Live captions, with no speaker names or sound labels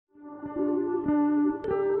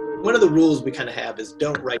one of the rules we kind of have is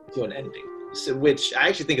don't write to an ending. So, which I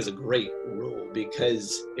actually think is a great rule,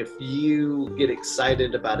 because if you get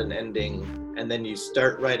excited about an ending and then you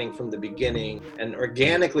start writing from the beginning and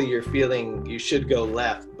organically you're feeling you should go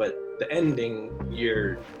left, but the ending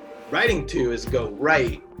you're writing to is go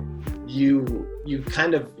right, you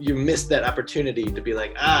miss that opportunity to be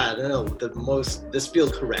like, no, this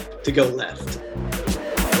feels correct to go left.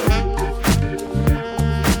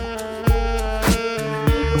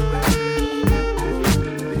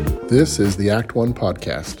 This is the Act One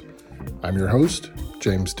podcast. I'm your host,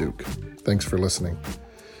 James Duke. Thanks for listening.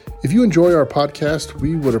 If you enjoy our podcast,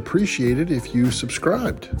 we would appreciate it if you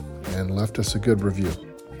subscribed and left us a good review.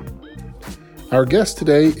 Our guest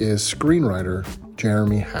today is screenwriter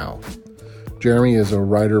Jeremy Howe. Jeremy is a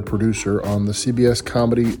writer-producer on the CBS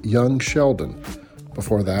comedy Young Sheldon.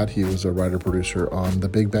 Before that, he was a writer-producer on The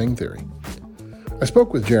Big Bang Theory. I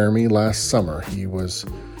spoke with Jeremy last summer. He was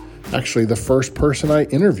actually the first person I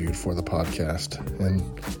interviewed for the podcast. And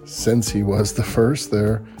since he was the first,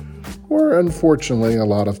 there were unfortunately a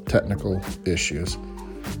lot of technical issues.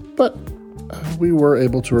 But we were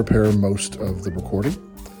able to repair most of the recording.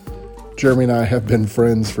 Jeremy and I have been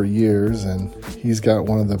friends for years, and he's got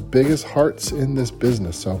one of the biggest hearts in this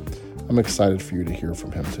business. So I'm excited for you to hear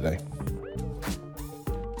from him today.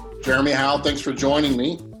 Jeremy Howe, thanks for joining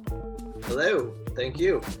me. Hello, thank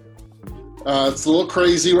you. It's a little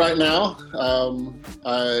crazy right now.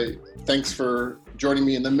 Thanks for joining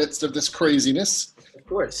me in the midst of this craziness. Of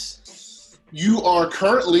course. You are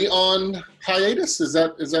currently on hiatus. Is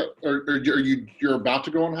that, or you're about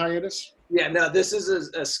to go on hiatus? Yeah, no, this is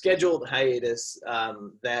a scheduled hiatus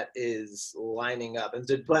that is lining up.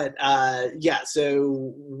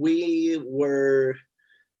 So we were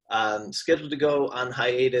scheduled to go on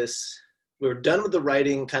hiatus. We were done with the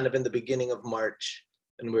writing kind of in the beginning of March,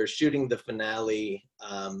 and we were shooting the finale,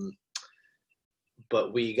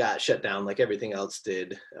 but we got shut down like everything else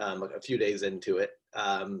did a few days into it.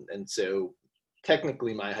 And so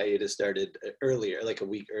technically my hiatus started earlier, like a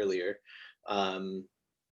week earlier.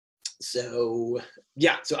 So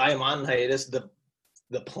I am on hiatus.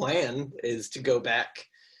 The plan is to go back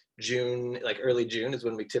June, like early June is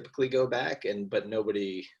when we typically go back, but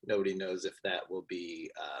nobody knows if that will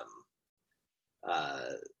be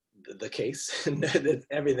the case.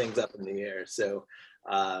 Everything's up in the air. So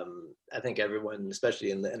I think everyone, especially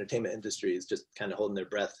in the entertainment industry, is just kind of holding their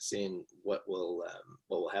breath, seeing what will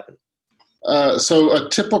happen. So a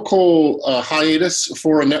typical hiatus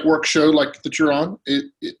for a network show like that you're on,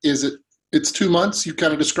 it's 2 months? You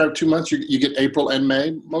kind of described 2 months. You get April and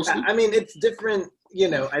May mostly? I mean, it's different.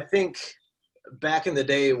 I think back in the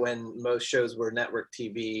day when most shows were network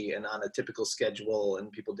TV and on a typical schedule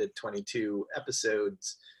and people did 22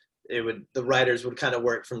 episodes, the writers would kind of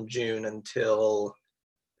work from June until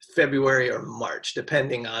February or March,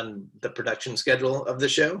 depending on the production schedule of the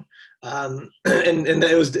show. And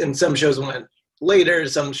some shows went later,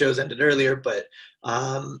 some shows ended earlier, but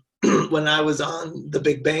when I was on The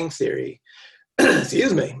Big Bang Theory,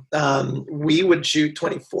 excuse me, we would shoot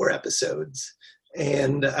 24 episodes.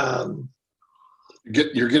 And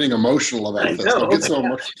you're getting emotional about this. I get so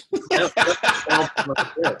emotional.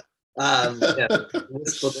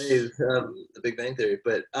 Wistful days, The Big Bang Theory.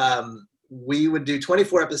 But we would do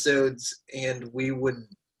 24 episodes, and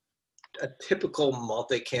a typical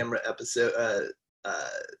multi-camera episode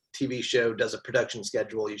TV show does a production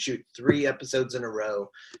schedule. You shoot 3 episodes in a row,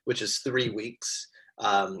 which is 3 weeks,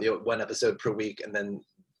 1 episode per week, and then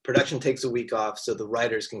production takes a week off so the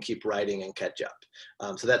writers can keep writing and catch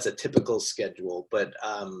up. So that's a typical schedule. But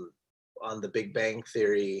on The Big Bang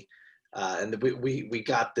Theory, and we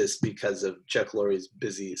got this because of Chuck Lorre's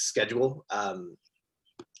busy schedule,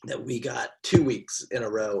 that we got 2 weeks in a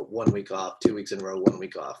row, 1 week off, 2 weeks in a row, 1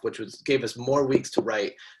 week off, which gave us more weeks to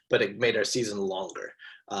write, but it made our season longer.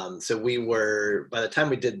 So by the time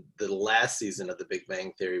we did the last season of The Big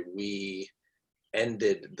Bang Theory, we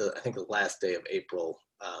ended the last day of April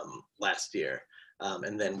last year.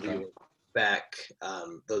 And then we were back,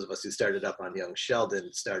 those of us who started up on Young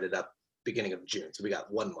Sheldon started up beginning of June. So we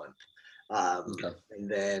got 1 month. And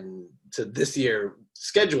then, so this year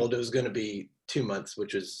scheduled, it was going to be 2 months,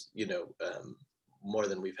 which is, more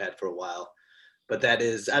than we've had for a while. But that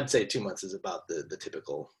is, I'd say 2 months is about the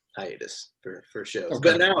typical hiatus for shows.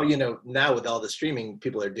 Okay. But now, now with all the streaming,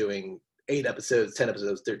 people are doing 8 episodes, 10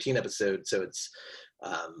 episodes, 13 episodes. So it's,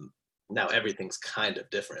 now everything's kind of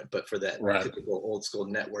different. But for that typical old school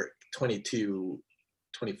network, 22,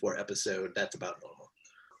 24 episode, that's about normal.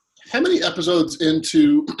 How many episodes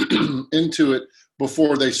into it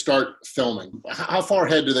before they start filming? How far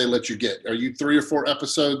ahead do they let you get? Are you 3 or 4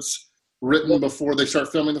 episodes written before they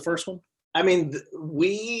start filming the first one? I mean,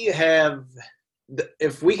 we have,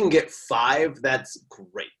 if we can get 5, that's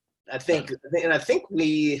great. I think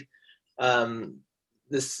we,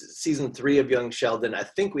 this season 3 of Young Sheldon, I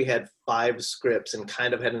think we had 5 scripts and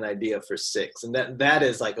kind of had an idea for 6, and that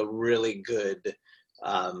is like a really good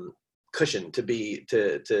cushion to be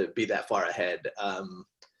that far ahead.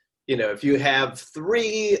 If you have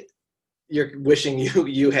 3, you're wishing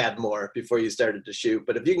you had more before you started to shoot.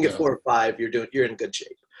 But if you can get 4 or 5, you're in good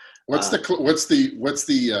shape. What's the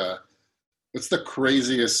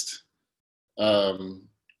craziest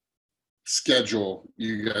schedule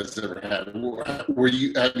you guys ever had?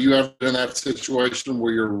 Have you ever been in that situation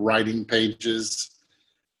where you're writing pages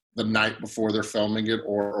the night before they're filming it,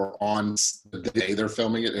 or on the day they're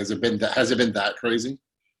filming it? Has it been that crazy?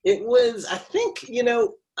 It was, I think,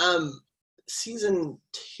 season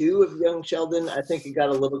 2 of Young Sheldon, I think it got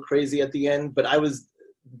a little crazy at the end, but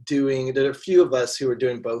there are a few of us who were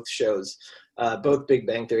doing both shows, both Big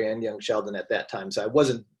Bang Theory and Young Sheldon at that time. So I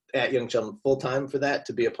wasn't at Young Sheldon full time for that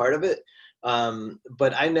to be a part of it.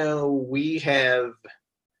 But I know we have,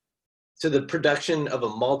 so the production of a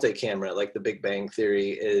multi-camera, like the Big Bang Theory,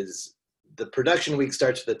 is the production week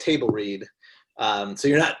starts with a table read. So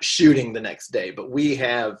you're not shooting the next day, but we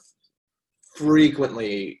have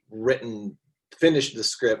frequently finished the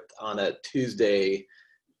script on a Tuesday,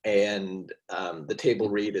 and the table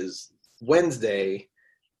read is Wednesday,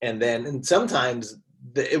 and sometimes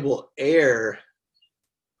it will air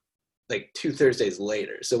like 2 Thursdays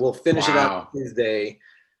later. So we'll finish it up Tuesday,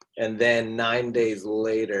 and then 9 days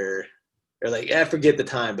later, or I forget the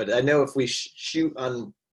time, but I know if we shoot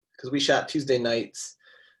because we shot Tuesday nights,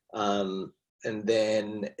 and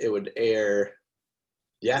then it would air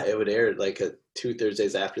like 2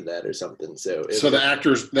 Thursdays after that or something. So the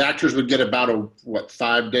actors would get about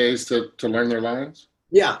 5 days to learn their lines?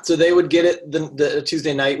 Yeah, so they would get it the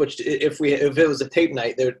Tuesday night, which if it was a tape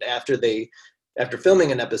night, they would, after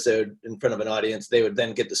filming an episode in front of an audience, they would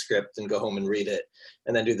then get the script and go home and read it,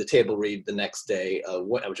 and then do the table read the next day,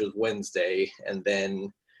 which was Wednesday, and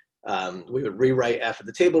then we would rewrite after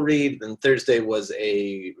the table read. Then Thursday was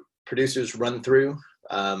a producer's run through,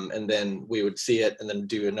 and then we would see it and then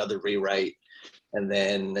do another rewrite, and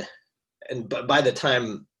by the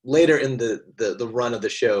time later in the run of the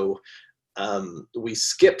show, we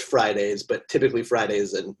skipped Fridays, but typically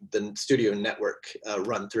Fridays and the studio network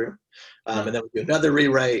run through, and then we do another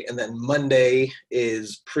rewrite, and then Monday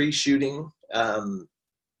is pre-shooting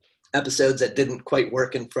episodes that didn't quite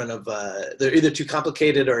work in front of they're either too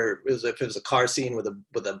complicated, or if it was a car scene with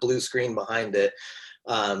a blue screen behind it.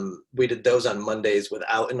 We did those on Mondays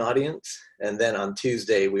without an audience, and then on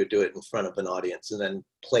Tuesday we would do it in front of an audience, and then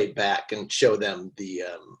play back and show them the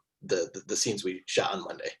scenes we shot on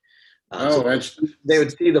Monday. So they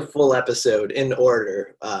would see the full episode in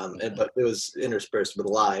order, but it was interspersed with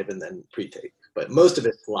live and then pre-tape. But most of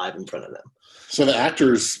it's live in front of them. So the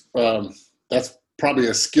actors, that's probably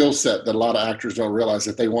a skill set that a lot of actors don't realize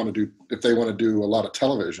if they want to do a lot of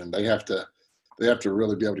television. They have to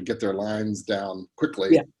really be able to get their lines down quickly.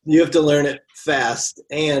 Yeah, you have to learn it fast,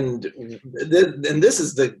 and this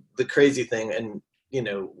is the crazy thing. And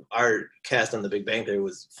our cast on The Big Bang Theory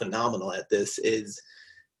was phenomenal at this. Is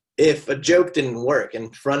if a joke didn't work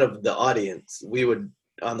in front of the audience, we would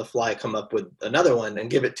on the fly come up with another one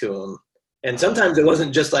and give it to them. And sometimes it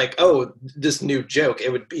wasn't just like, oh, this new joke.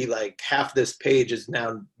 It would be like half this page is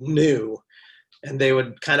now new. And they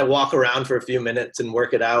would kind of walk around for a few minutes and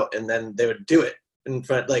work it out, and then they would do it in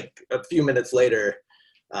front, like a few minutes later.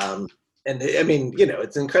 And I mean,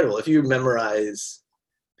 it's incredible. If you memorize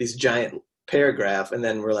these giant paragraph, and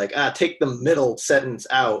then we're like, take the middle sentence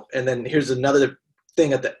out, and then here's another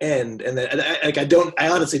thing at the end, and then I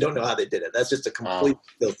honestly don't know how they did it. That's just a complete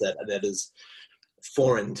skill set that is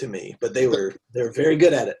foreign to me. But they're very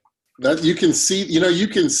good at it. That you can see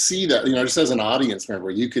that, just as an audience member,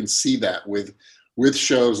 you can see that with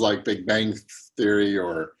shows like Big Bang Theory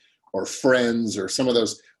or Friends or some of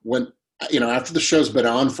those. When after the show's been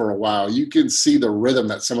on for a while, you can see the rhythm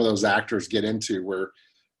that some of those actors get into, where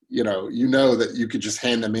that you could just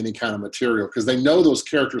hand them any kind of material because they know those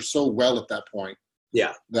characters so well at that point.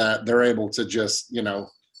 Yeah, that they're able to just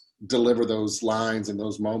deliver those lines and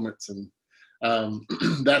those moments. And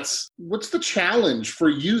what's the challenge for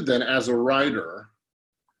you then as a writer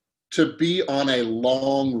to be on a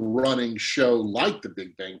long running show like The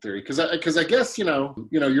Big Bang Theory? Because I guess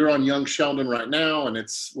you're on Young Sheldon right now, and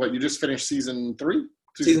it's you just finished season 3.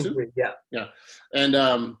 Season 3, yeah.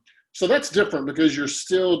 And so that's different because you're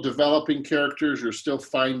still developing characters, you're still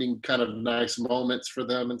finding kind of nice moments for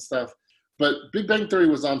them and stuff. But Big Bang Theory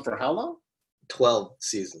was on for how long? 12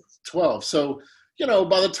 seasons. 12. So,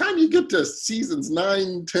 by the time you get to seasons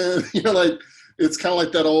 9, 10, like it's kind of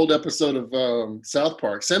like that old episode of South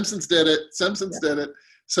Park. Simpsons did it.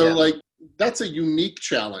 So like that's a unique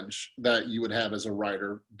challenge that you would have as a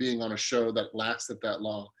writer, being on a show that lasted that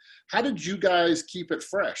long. How did you guys keep it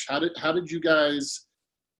fresh? What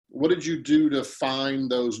did you do to find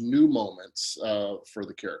those new moments for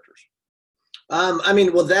the characters?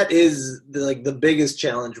 That is the biggest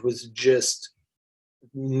challenge was just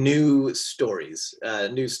new stories,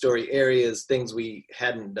 new story areas, things we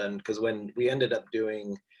hadn't done. Because when we ended up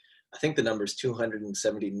doing, I think the number's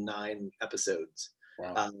 279 episodes.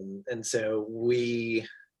 Wow. And so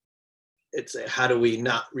it's how do we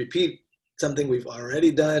not repeat something we've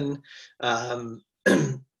already done?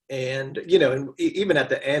 And, even at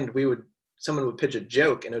the end, someone would pitch a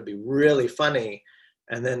joke and it would be really funny.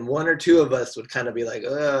 And then one or two of us would kind of be like,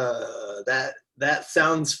 that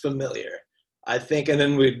sounds familiar, I think. And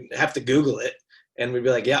then we'd have to Google it and we'd be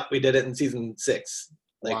like, yeah, we did it in season 6.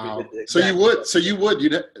 Wow.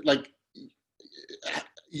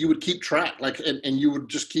 You would keep track, and you would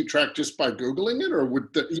just keep track just by Googling it, or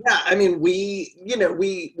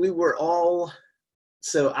we were all,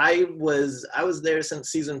 so I was there since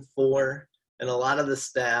season 4, and a lot of the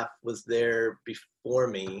staff was there before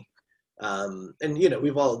me. And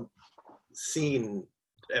we've all seen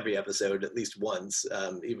every episode at least once,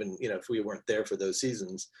 even if we weren't there for those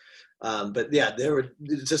seasons. But yeah, there were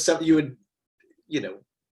just something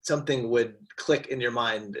something would click in your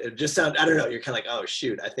mind. It just sound, I don't know, you're kind of like, oh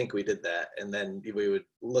shoot, I think we did that. And then we would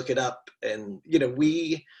look it up, and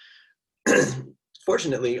we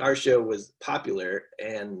fortunately our show was popular,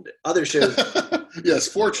 and other shows yes,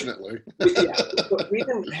 fortunately. we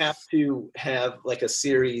didn't have to have like a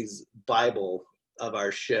series Bible of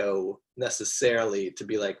our show necessarily to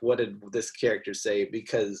be like, what did this character say?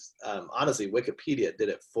 Because honestly, Wikipedia did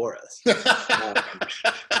it for us.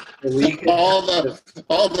 All the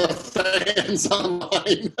fans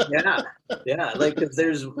online. Because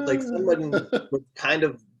there's someone would kind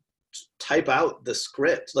of type out the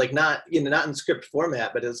script, not in script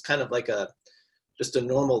format, but it was kind of like just a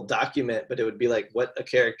normal document, but it would be like what a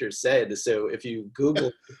character said. So if you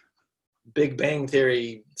Google Big Bang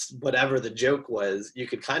Theory, whatever the joke was, you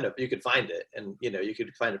could find it, and you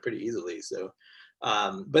could find it pretty easily. So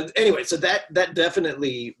but anyway, so that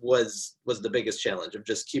definitely was the biggest challenge of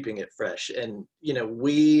just keeping it fresh. And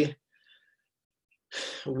we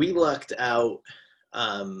lucked out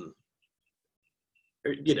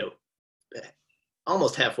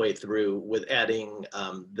almost halfway through with adding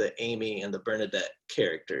the Amy and the Bernadette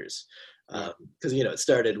characters, because it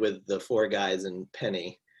started with the 4 guys and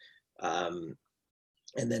Penny, and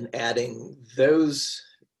then adding those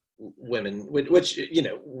women, which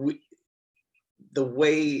the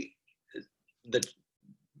way that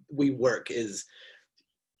we work is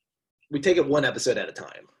we take it one episode at a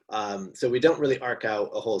time. So we don't really arc out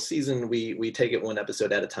a whole season. We take it one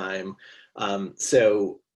episode at a time.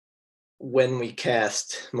 So when we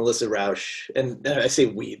cast Melissa Rauch, and I say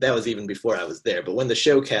we, that was even before I was there, but when the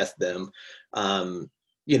show cast them,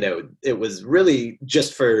 it was really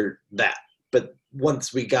just for that. But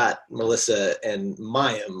once we got Melissa and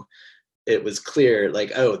Mayim, it was clear,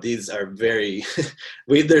 like, oh, these are very,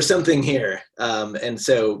 there's something here. And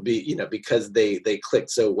so, because they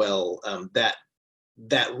clicked so well, that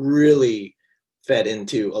really fed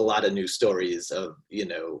into a lot of new stories of,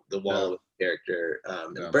 the Wall character,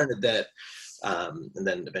 and Bernadette, and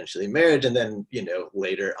then eventually marriage. And then,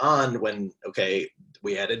 later on when,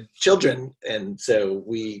 we added children. And so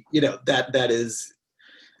that is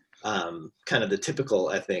kind of the typical,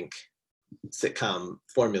 I think, sitcom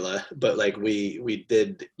formula, but we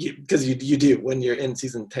did, because you do, when you're in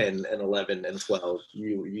season 10 and 11 and 12,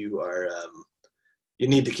 you are you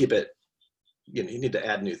need to keep it, you need to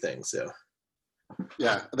add new things. So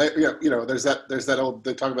there's that old,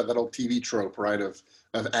 they talk about that old TV trope, right, of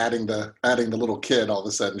adding the little kid all of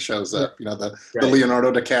a sudden shows up, the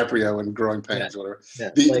Leonardo DiCaprio in Growing Pains, whatever.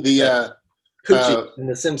 Poochie in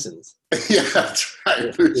The Simpsons. Yeah, that's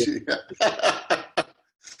right, Poochie.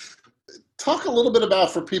 Talk a little bit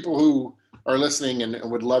about, for people who are listening and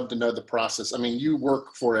would love to know the process. I mean, you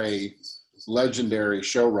work for a legendary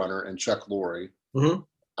showrunner in Chuck Lorre.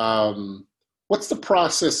 Mm-hmm. What's the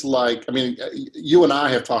process like? I mean, you and I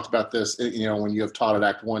have talked about this, when you have taught at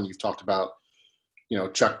Act One, you've talked about,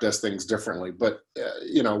 Chuck does things differently, but,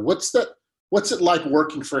 what's it like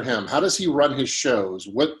working for him? How does he run his shows?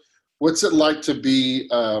 What's it like to be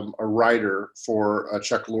a writer for a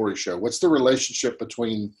Chuck Lorre show? What's the relationship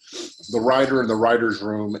between the writer in the writer's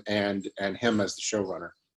room and him as the showrunner?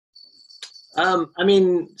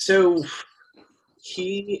 So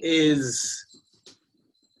he is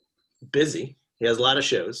busy. He has a lot of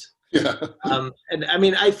shows. Yeah. And I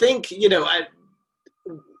mean, I think,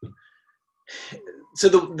 so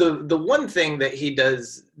the one thing that he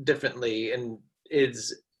does differently and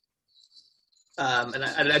is, and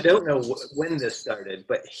I don't know when this started,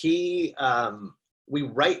 but we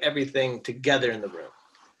write everything together in the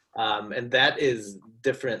room. And that is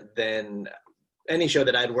different than any show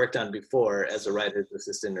that I'd worked on before as a writer's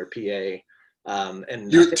assistant or PA.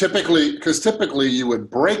 And you typically you would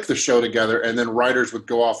break the show together and then writers would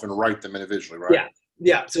go off and write them individually, right?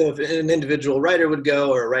 Yeah. So if an individual writer would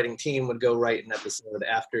go, or a writing team would go write an episode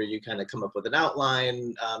after you kind of come up with an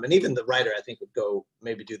outline, and even the writer, I think, would go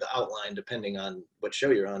maybe do the outline depending on what show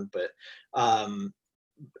you're on. But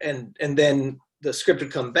and then the script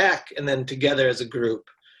would come back, and then together as a group,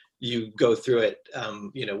 you go through it,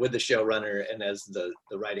 with the showrunner and as the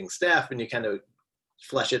writing staff, and you kind of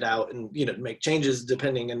flesh it out and make changes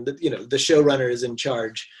depending. And the showrunner is in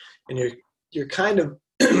charge, and you're kind of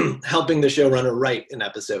helping the showrunner write an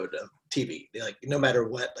episode of TV. Like, no matter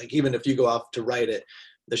what, like, even if you go off to write it,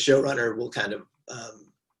 the showrunner will kind of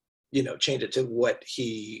change it to what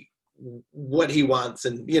he wants,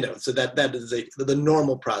 and so that is the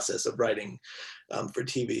normal process of writing for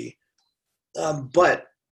TV. But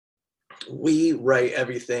we write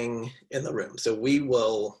everything in the room, so we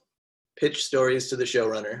will pitch stories to the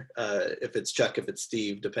showrunner, if it's Chuck, if it's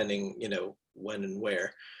Steve, depending when and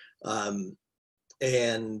where.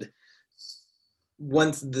 And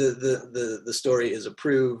once the story is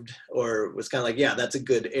approved, or was kind of like, yeah, that's a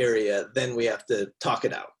good area, then we have to talk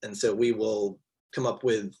it out. And so we will come up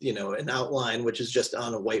with an outline, which is just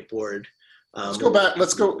on a whiteboard. Let's go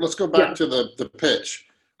back to the pitch.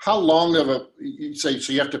 How long of you say,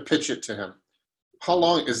 so you have to pitch it to him? How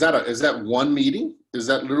long is that one meeting? Is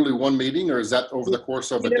that literally one meeting, or is that over the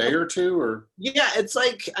course of a day or two? Or it's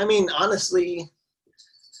like, I mean, honestly,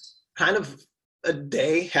 kind of a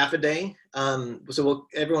day, half a day. So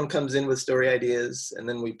everyone comes in with story ideas, and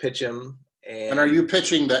then we pitch them. And are you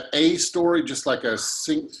pitching the A story just like a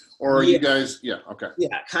or are you guys? Yeah, okay.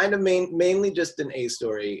 Yeah, kind of mainly just an A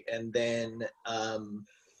story, and then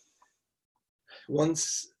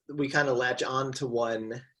once we kind of latch on to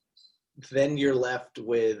one, then you're left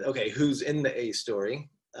with, okay, who's in the A story,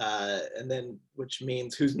 and then which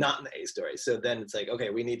means who's not in the A story. So then it's like, okay,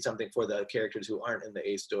 we need something for the characters who aren't in the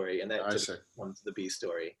A story, and that comes to the B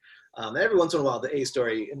story. Every once in a while, the A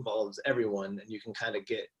story involves everyone, and you can kind of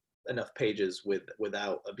get enough pages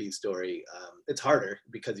without a B story. It's harder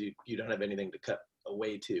because you don't have anything to cut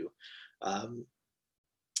away to.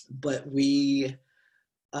 But we,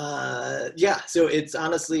 so it's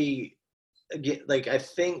honestly, again, like, I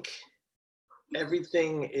think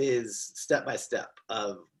everything is step by step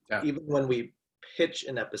of, even when we pitch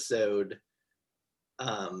an episode,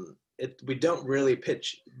 we don't really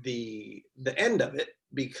pitch the end of it,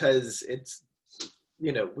 because it's,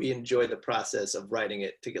 we enjoy the process of writing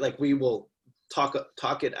it to get, like, we will talk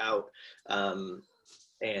it out,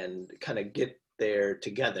 and kind of get there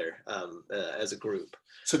together, as a group.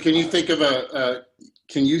 So can you think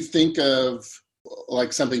of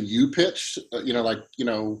like something you pitched,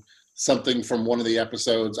 something from one of the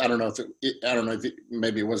episodes? I don't know if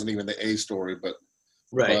maybe it wasn't even the A story, but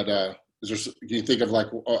right. But can you think of like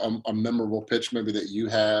a memorable pitch maybe that you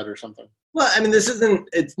had or something? Well, I mean,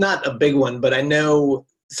 it's not a big one, but I know,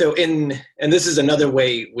 and this is another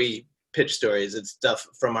way we pitch stories, it's stuff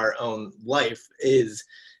from our own life, is,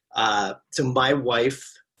 so my wife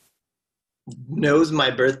knows my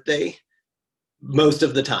birthday most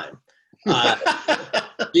of the time.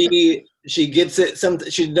 She gets it.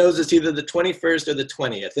 She knows it's either the 21st or the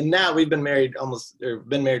 20th. And now we've been married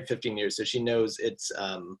 15 years, so she knows it's.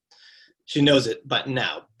 She knows it, but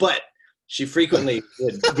now. But she frequently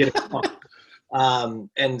would get it wrong.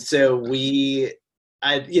 And so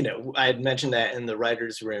I had mentioned that in the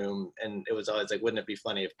writer's room, and it was always like, wouldn't it be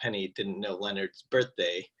funny if Penny didn't know Leonard's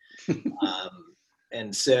birthday?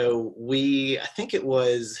 And so I think it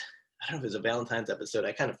was, I don't know if it was a Valentine's episode,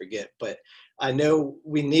 I kind of forget, but I know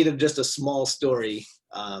we needed just a small story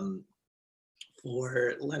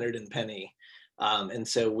for Leonard and Penny. And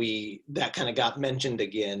so that kind of got mentioned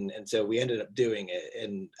again. And so we ended up doing it.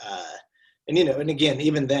 And again,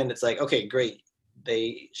 even then it's like, okay, great.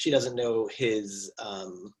 She doesn't know his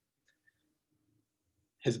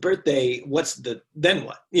birthday. Then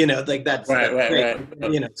what? That's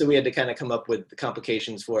right. So we had to kind of come up with the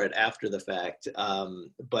complications for it after the fact. So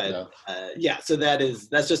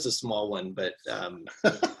that's just a small one, but I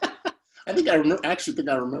think I remember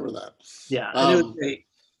that. Yeah, and it was great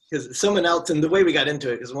because someone else, and the way we got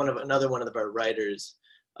into it is another one of our writers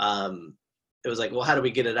it was like, well, how do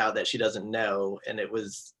we get it out that she doesn't know? And it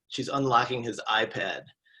was, she's unlocking his iPad.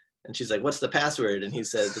 And she's like, what's the password? And he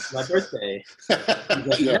says, it's my birthday.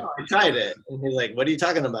 Like, Yeah. no, I tried it. And he's like, what are you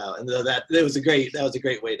talking about? And so that was a great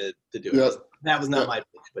way to do it. Yeah. That was not my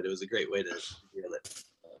pitch, but it was a great way to deal it.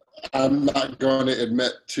 I'm not going to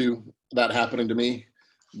admit to that happening to me,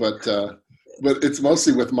 but it's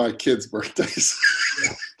mostly with my kids' birthdays.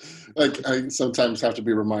 Like I sometimes have to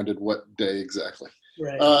be reminded what day exactly.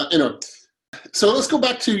 Right. So let's go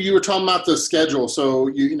back to, you were talking about the schedule.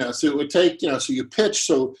 So so it would take, so you pitch.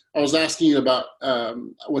 So I was asking you about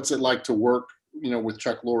what's it like to work, with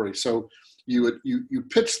Chuck Lorre. So you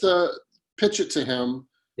pitch it to him.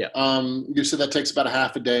 Yeah. You said that takes about a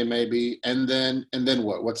half a day maybe, and then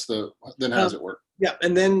what? Then how does it work? Yeah,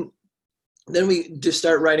 and then we just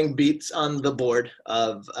start writing beats on the board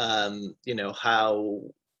of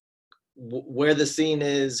where the scene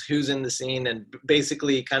is, who's in the scene, and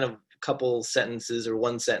basically kind of couple sentences or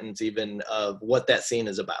one sentence even of what that scene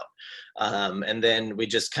is about. And then we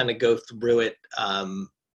just kind of go through it.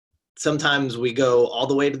 Sometimes we go all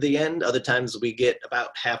the way to the end. Other times we get about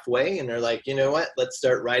halfway and they're like, you know what, let's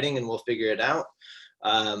start writing and we'll figure it out.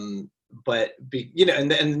 And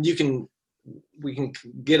we can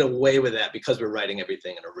get away with that because we're writing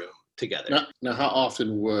everything in a room together. Now how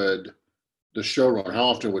often would the showrunner, how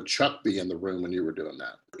often would Chuck be in the room when you were doing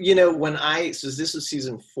that? So this was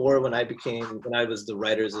season 4 when I was the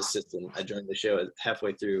writer's assistant. I joined the show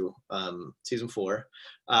halfway through season 4.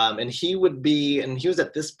 And he was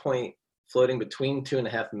at this point floating between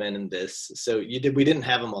 2.5 Men in this. So we didn't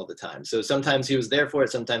have him all the time. So sometimes he was there for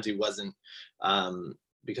it, sometimes he wasn't,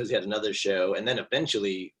 because he had another show. And then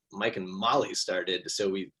eventually Mike and Molly started.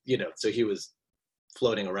 So so he was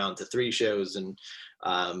floating around to 3 shows, and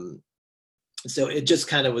so it just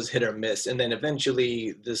kind of was hit or miss. And then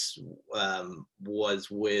eventually this was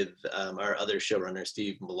with our other showrunner,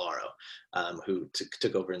 Steve Milaro, who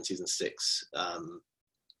took over in season 6.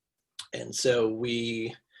 And so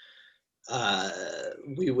we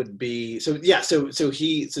would be,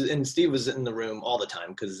 and Steve was in the room all the time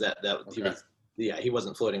because he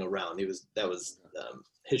wasn't floating around. That was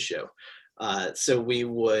his show. So we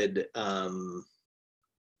would,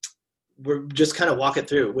 we're just kind of walk it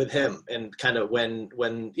through with him, and kind of when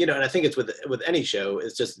and I think it's with any show,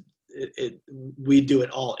 it's just we do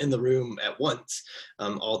it all in the room at once,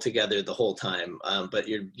 all together the whole time. But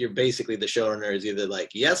you're basically, the showrunner is either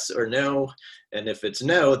like yes or no, and if it's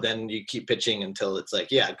no, then you keep pitching until it's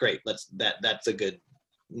like, yeah, great, that's a good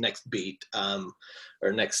next beat,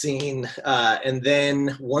 or next scene. And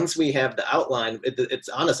then once we have the outline, it's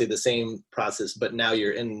honestly the same process, but now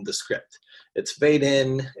you're in the script. It's fade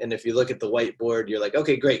in, and if you look at the whiteboard, you're like,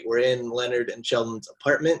 okay, great, we're in Leonard and Sheldon's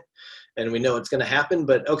apartment, and we know it's going to happen.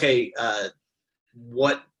 But okay,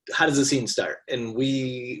 how does the scene start? And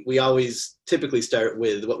we always typically start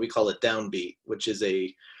with what we call a downbeat, which is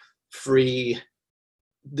a free.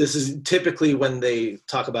 This is typically when they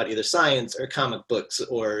talk about either science or comic books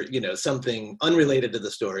or something unrelated to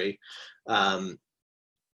the story,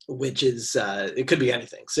 which is it could be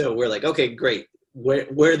anything. So we're like, okay, great.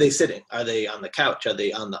 Where are they sitting? Are they on the couch? Are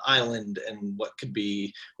they on the island? And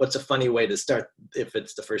what's a funny way to start, if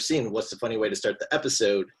it's the first scene, what's the funny way to start the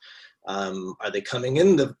episode? Are they coming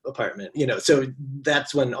in the apartment? So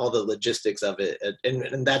that's when all the logistics of it,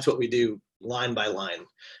 and that's what we do line by line.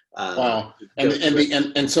 Wow.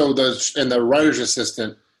 And so the writer's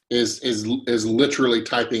assistant is literally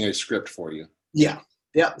typing a script for you. Yeah.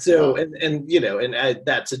 Yeah. So, wow.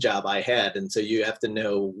 That's a job I had. And so you have to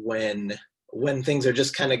know when things are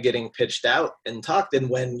just kind of getting pitched out and talked, and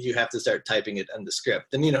when you have to start typing it on the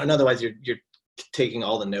script. And, and otherwise you're taking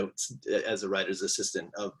all the notes as a writer's assistant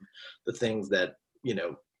of the things that,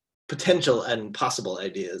 potential and possible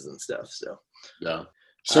ideas and stuff. So, yeah.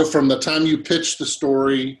 So from the time you pitched the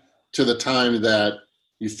story to the time that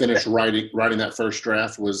you finished writing that first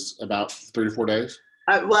draft was about 3 to 4 days?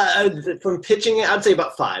 From pitching it, I'd say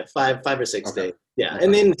about 5 or 6 days. Yeah. Okay.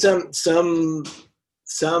 And then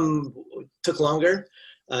some took longer.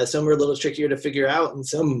 Some were a little trickier to figure out, and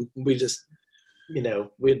some we just,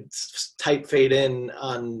 we'd type fade in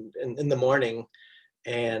the morning,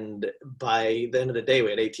 and by the end of the day we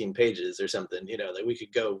had 18 pages or something. That we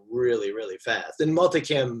could go really, really fast. And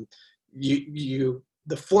multicam,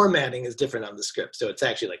 the formatting is different on the script, so it's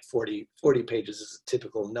actually like 40 pages is a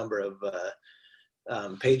typical number of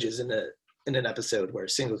pages in an episode, where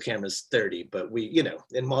single camera is 30. But we,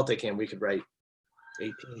 in multicam we could write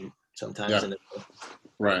 18 sometimes. Yeah.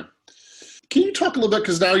 Right. Can you talk a little bit,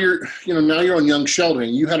 because now you're on Young Sheldon,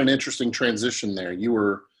 and you had an interesting transition there.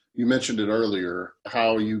 You mentioned it earlier,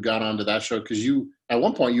 how you got onto that show, because at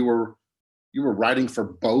one point you were you were writing for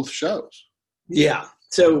both shows. Yeah.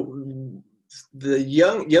 So the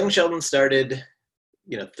Young Sheldon started,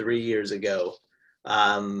 3 years ago.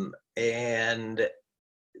 And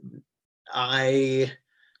I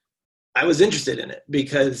was interested in it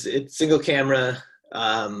because it's single camera,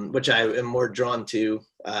 which I am more drawn to.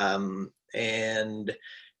 And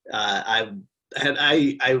I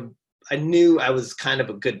knew I was kind of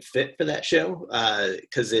a good fit for that show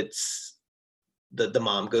because it's the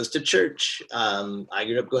mom goes to church. I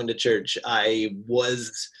grew up going to church. I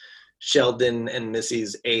was Sheldon and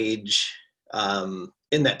Missy's age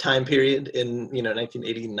in that time period in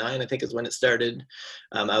 1989, I think is when it started.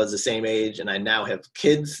 I was the same age, and I now have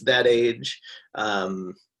kids that age.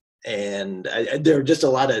 And there were just a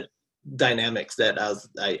lot of dynamics that I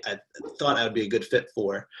thought I would be a good fit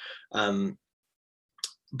for.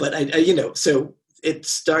 But so it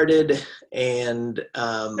started, and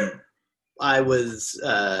I was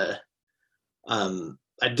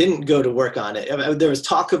I didn't go to work on it. There was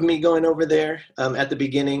talk of me going over there at the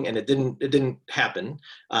beginning, and it didn't happen.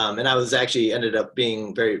 And I was actually ended up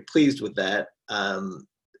being very pleased with that.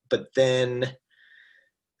 But then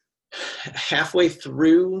halfway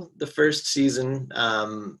through the first season,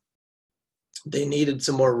 they needed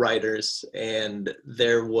some more writers, and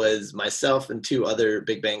there was myself and two other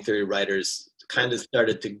Big Bang Theory writers kind of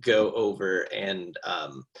started to go over and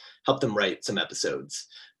help them write some episodes.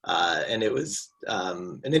 And it was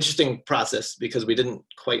an interesting process because we didn't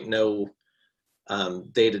quite know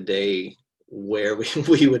day to day where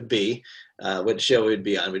we would be, what show we'd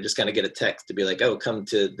be on. We just kind of get a text to be like, oh, come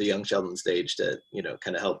to the Young Sheldon stage to,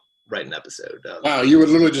 kind of help write an episode. Wow, you would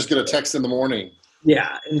literally just get a text in the morning.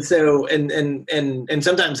 Yeah, and so and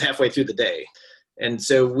sometimes halfway through the day. And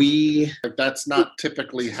so that's not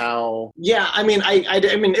typically how. Yeah, I mean,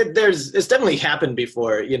 it's definitely happened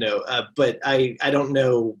before, but I don't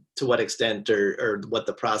know to what extent or what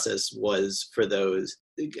the process was for those.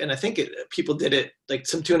 And I think people did it, like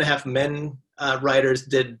some 2.5 Men writers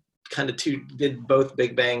did did both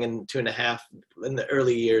Big Bang and 2.5 in the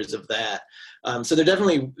early years of that. So there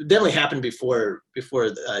definitely happened before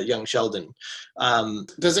Young Sheldon.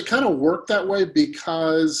 Does it kind of work that way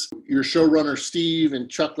because your showrunner Steve and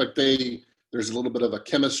Chuck, there's a little bit of a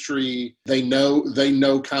chemistry. They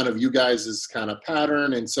know kind of you guys' kind of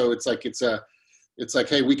pattern, and so it's like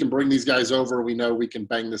hey, we can bring these guys over. We know we can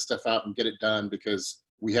bang this stuff out and get it done because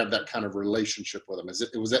we have that kind of relationship with them. Was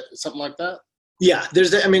that something like that? Yeah, there's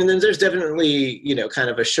definitely kind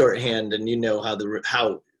of a shorthand, and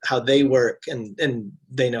how they work, and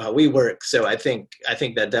they know how we work. So I think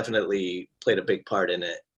that definitely played a big part in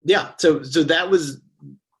it. Yeah. So that was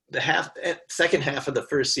the second half of the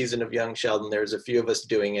first season of Young Sheldon. There was a few of us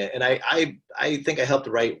doing it, and I think I helped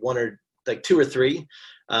write one or two or three.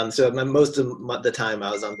 So most of the time I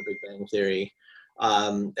was on the Big Bang Theory,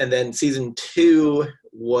 and then season 2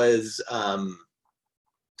 was.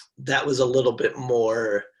 That was a little bit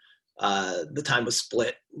more, the time was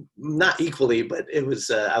split, not equally, but it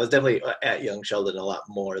was, I was definitely at Young Sheldon a lot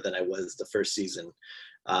more than I was the first season.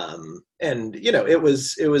 And, it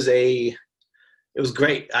was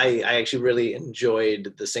great. I actually really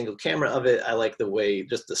enjoyed the single camera of it. I like the way,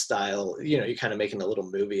 just the style, you're kind of making a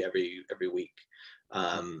little movie every week.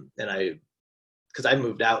 And because I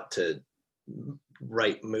moved out to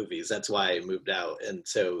write movies, that's why I moved out. And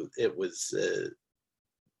so it was,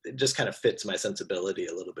 it just kind of fits my sensibility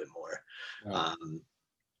a little bit more, wow.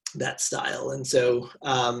 That style. And so,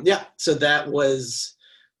 so that was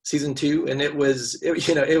season 2, and it was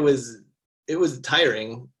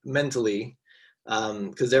tiring mentally.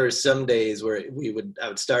 Cause there were some days where I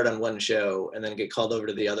would start on one show and then get called over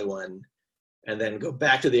to the other one and then go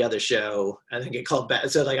back to the other show and then get called back.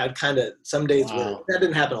 So I'd kind of, some days where that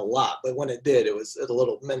didn't happen a lot, but when it did, it was a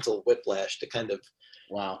little mental whiplash to kind of,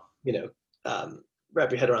 wrap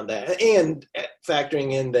your head around that, and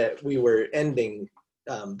factoring in that we were ending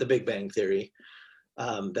the Big Bang Theory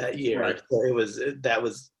that year. Right. So that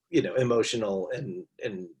was emotional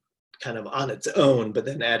and kind of on its own, but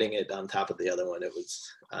then adding it on top of the other one, it was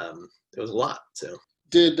a lot. So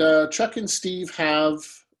did Chuck and Steve have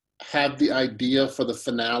the idea for the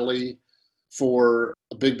finale for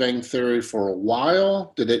Big Bang Theory for a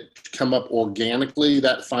while? Did it come up organically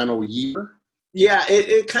that final year? Yeah,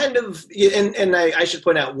 it kind of, and I should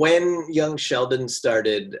point out, when Young Sheldon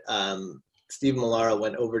started, Steve Millara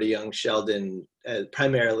went over to Young Sheldon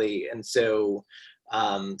primarily, and so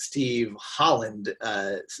Steve Holland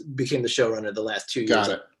became the showrunner the last 2 years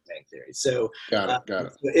of Big Bang Theory. So got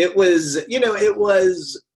it. It was,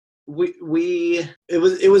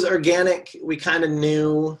 it was organic. We kind of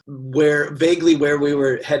knew vaguely where we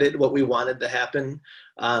were headed, what we wanted to happen.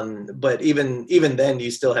 But even then,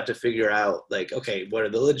 you still have to figure out, like, okay, what are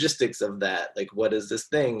the logistics of that? Like, what is this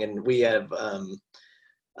thing? And we have a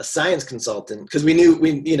science consultant, because we knew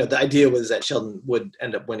the idea was that Sheldon would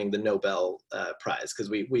end up winning the Nobel Prize, because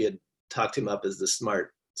we had talked him up as the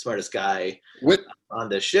smartest guy on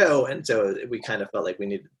the show, and so we kind of felt like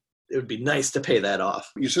it would be nice to pay that off.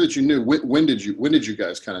 You said that you knew. When did you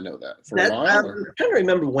guys kind of know that? For a while? I'm trying to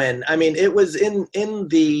remember when. I mean, it was in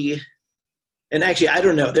the, and actually, I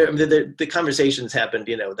don't know. The conversations happened,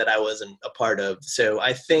 that I wasn't a part of. So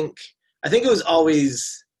I think it was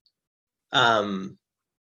always an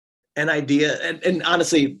idea. And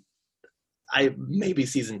honestly, maybe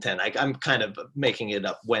season 10. I'm kind of making it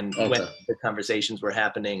up when the conversations were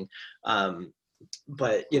happening.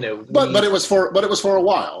 But but it was for a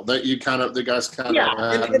while that the guys kind of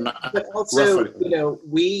but also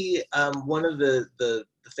we one of the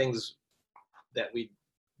things that we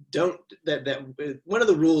don't that one of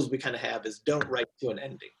the rules we kind of have is don't write to an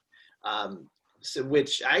ending, so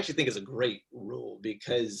which I actually think is a great rule,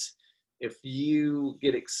 because if you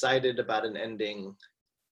get excited about an ending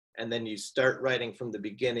and then you start writing from the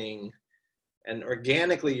beginning and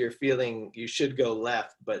organically you're feeling you should go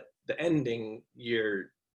left, but the ending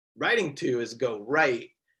you're writing to is go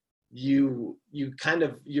right, you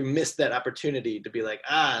miss that opportunity to be like,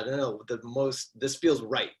 no, this feels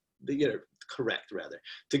right, correct rather,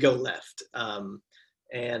 to go left.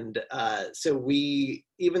 So we,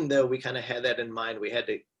 even though we kind of had that in mind, we had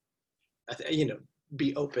to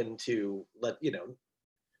be open to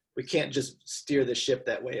we can't just steer the ship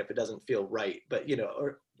that way if it doesn't feel right, but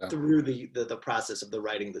through the process of the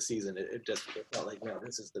writing the season, it felt like, no,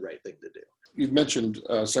 this is the right thing to do. You've mentioned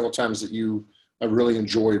several times that you really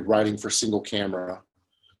enjoyed writing for single camera.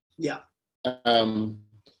 Yeah. What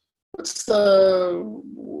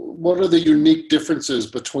are the unique differences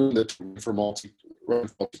between the two for multi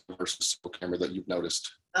versus single camera that you've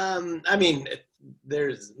noticed? I mean,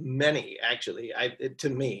 there's many actually. To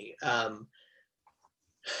me,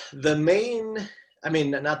 the main,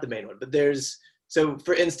 not the main one, but so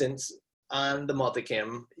for instance, on the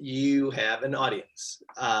multicam, you have an audience,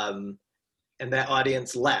 and that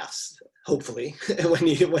audience laughs, hopefully,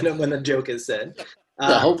 when a joke is said.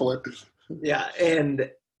 Yeah, hopefully. Yeah, and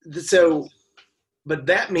so, but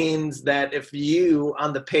that means that if you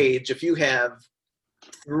have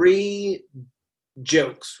 3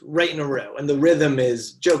 jokes right in a row, and the rhythm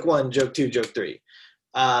is joke 1, joke 2, joke 3,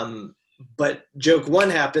 but joke 1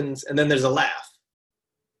 happens and then there's a laugh.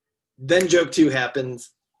 Then joke 2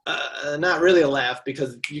 happens, not really a laugh,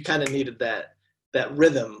 because you kind of needed that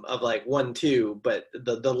rhythm of like 1, 2, but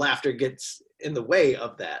the laughter gets in the way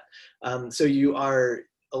of that. So you are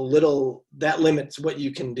that limits what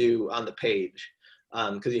you can do on the page,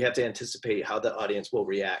 because you have to anticipate how the audience will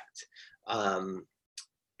react.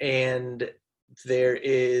 And there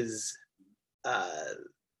is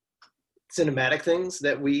cinematic things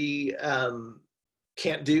that we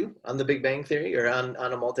can't do on the Big Bang Theory or on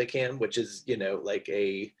a multicam, which is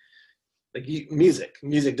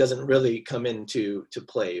music doesn't really come into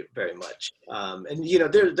play very much. And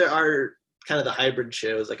there are kind of the hybrid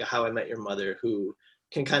shows like a How I Met Your Mother who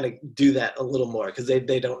can kind of do that a little more because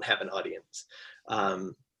they don't have an audience.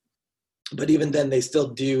 But even then they still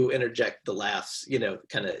do interject the laughs,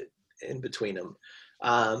 kind of in between them.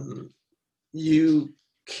 You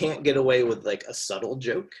can't get away with like a subtle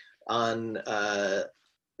joke on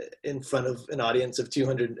in front of an audience of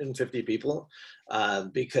 250 people,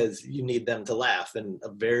 because you need them to laugh, and a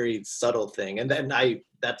very subtle thing. And then I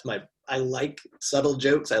like subtle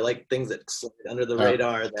jokes. I like things that slide under the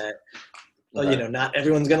radar that, not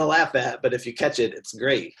everyone's going to laugh at, but if you catch it, it's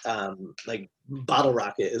great. Like Bottle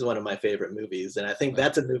Rocket is one of my favorite movies. And I think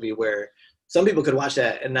that's a movie where some people could watch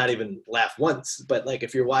that and not even laugh once, but like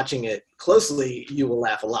if you're watching it closely, you will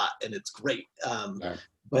laugh a lot and it's great.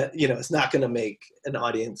 But it's not going to make an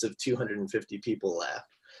audience of 250 people laugh.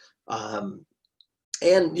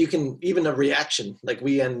 And you can, even a reaction, like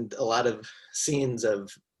we end a lot of scenes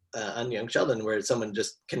of on Young Sheldon where someone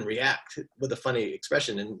just can react with a funny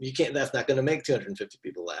expression, and that's not going to make 250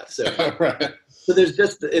 people laugh. So, right. So there's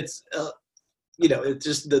just, it's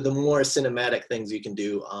just the more cinematic things you can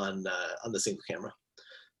do on the single camera,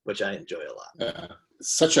 which I enjoy a lot.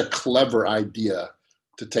 Such a clever idea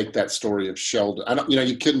to take that story of Sheldon. I don't,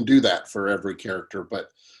 you couldn't do that for every character, but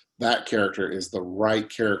that character is the right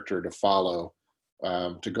character to follow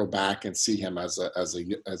to go back and see him as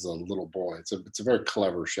a little boy. It's a very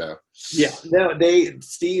clever show. Yeah, no,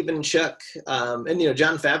 Steve and Chuck, and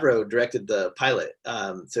Jon Favreau directed the pilot.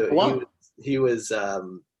 So wow. he was a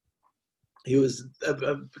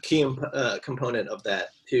key component of that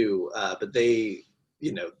too. But they,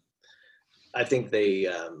 I think they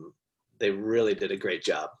really did a great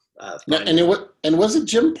job. And was it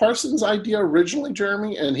Jim Parsons' idea originally,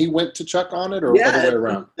 Jeremy, and he went to Chuck on it, or yeah, other way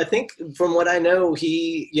around? I think from what I know,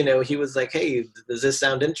 he was like, "Hey, does this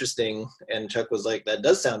sound interesting?" And Chuck was like, "That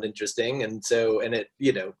does sound interesting." And so, and it,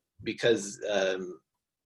 because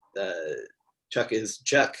Chuck is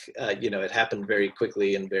Chuck, it happened very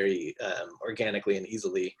quickly and very organically and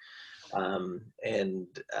easily, and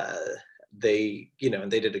they,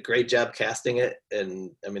 and they did a great job casting it.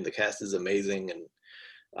 And I mean, the cast is amazing, and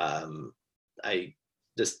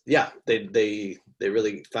they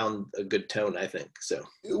really found a good tone, I think. So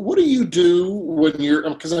what do you do when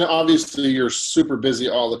because obviously you're super busy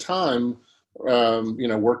all the time,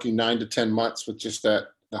 working 9 to 10 months with just the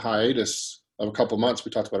hiatus of a couple of months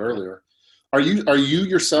we talked about earlier. Are you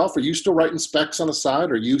yourself, are you still writing specs on the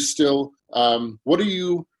side? Are you still, what are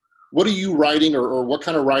you writing, or what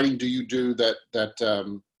kind of writing do you do that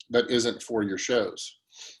isn't for your shows?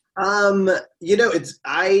 I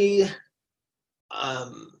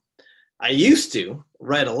used to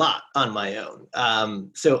write a lot on my own.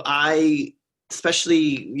 So I,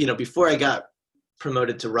 especially, before I got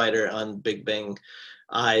promoted to writer on Big Bang,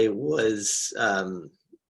 I was,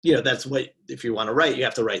 that's what, if you want to write, you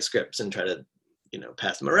have to write scripts and try to,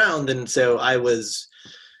 pass them around. And so I was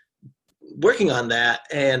working on that,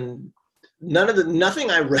 and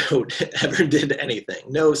nothing I wrote ever did anything.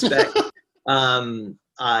 No spec. No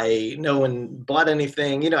one bought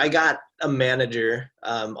anything. I got a manager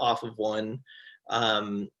off of one,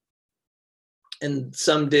 and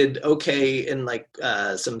some did okay in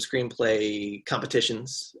some screenplay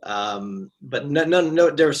competitions, but no,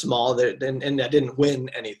 they were small. And I didn't win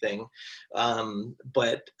anything.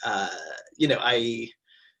 But I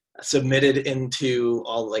submitted into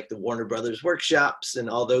all the Warner Brothers workshops and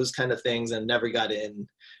all those kind of things, and never got in.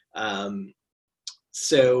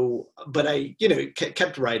 So, but I,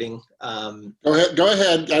 kept writing. Go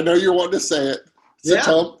ahead. I know you're wanting to say it. So yeah.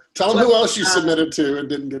 Tell them who else you submitted to and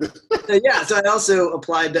didn't get it. Yeah. So I also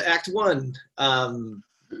applied to Act One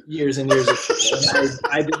years and years ago.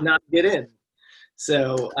 I did not get in.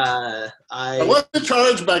 So I wasn't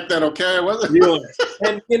charged back then. Okay, I wasn't.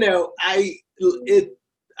 And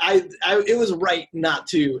it was right not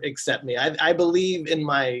to accept me. I believe in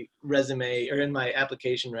my resume, or in my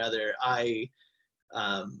application rather. I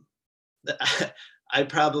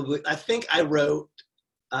think I wrote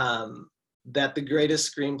that the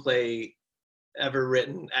greatest screenplay ever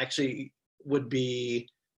written actually would be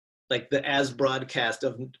the as broadcast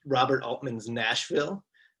of Robert Altman's Nashville,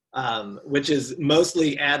 which is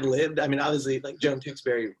mostly ad-libbed. I mean, obviously, Joan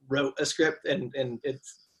Tewksbury wrote a script, and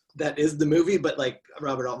that is the movie, but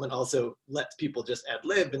Robert Altman also lets people just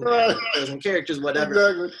ad-lib and characters,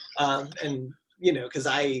 whatever. Exactly. And because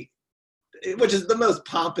which is the most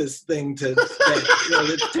pompous thing to say.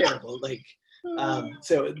 It's terrible.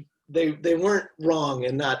 So they weren't wrong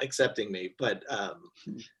in not accepting me, but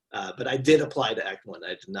I did apply to Act One.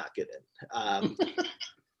 I did not get in.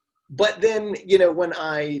 But then, when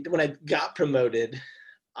I got promoted,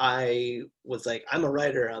 I was like, I'm a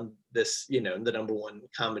writer on this, the #1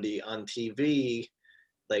 comedy on TV.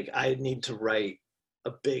 I need to write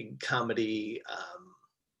a big comedy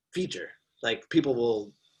feature. People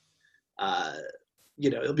will,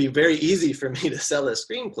 it'll be very easy for me to sell a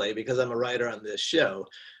screenplay because I'm a writer on this show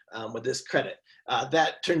with this credit.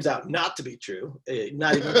 That turns out not to be true,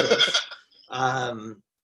 not even close.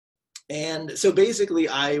 And so basically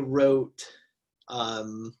I wrote a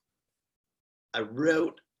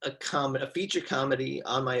feature comedy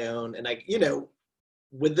on my own, and I,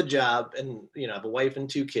 with the job, and, I have a wife and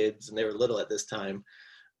 2 kids, and they were little at this time.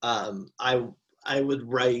 I would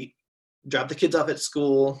drop the kids off at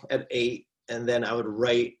school at 8, and then I would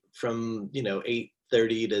write from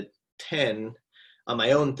 8:30 to 10 on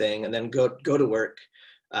my own thing, and then go to work.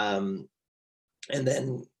 And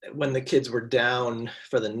then when the kids were down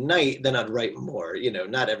for the night, then I'd write more.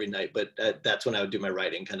 Not every night, but that's when I would do my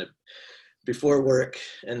writing, kind of before work,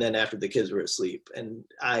 and then after the kids were asleep. And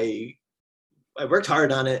I worked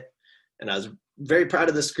hard on it, and I was very proud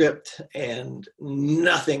of the script, and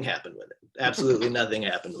nothing happened with it. Absolutely nothing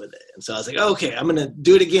happened with it. And so I was like, okay, I'm going to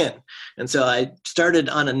do it again. And so I started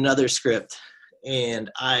on another script, and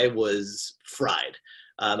I was fried.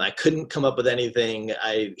 I couldn't come up with anything.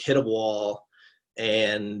 I hit a wall,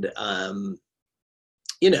 and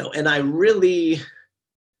and I really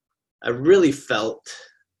felt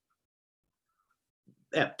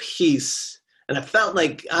at peace. And I felt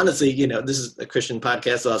like, honestly, this is a Christian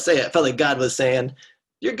podcast, so I'll say it. I felt like God was saying,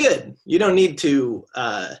 you're good. You don't need to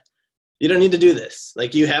do this.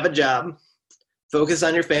 Like, you have a job, focus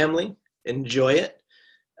on your family, enjoy it.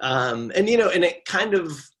 And it kind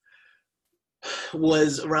of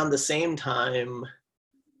was around the same time.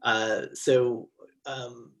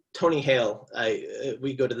 Tony Hale,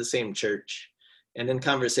 we go to the same church, and in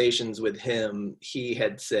conversations with him, he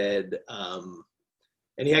had said,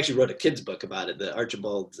 and he actually wrote a kid's book about it, the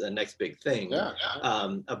Archibald's Next Big Thing,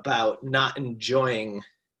 about not enjoying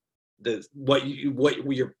where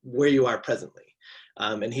you are presently.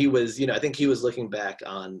 And he was, I think he was looking back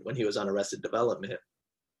on when he was on Arrested Development,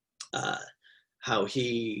 how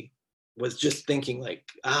he was just thinking like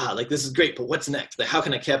this is great, but what's next? Like, how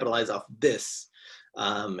can I capitalize off this?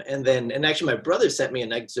 And actually my brother sent me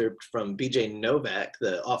an excerpt from B.J. Novak,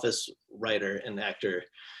 the Office writer and actor,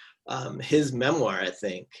 his memoir, I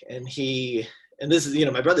think. And this is,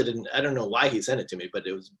 my brother I don't know why he sent it to me, but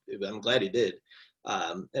I'm glad he did.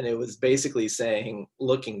 And it was basically saying,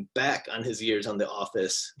 looking back on his years on The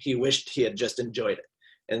Office, he wished he had just enjoyed it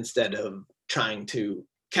instead of trying to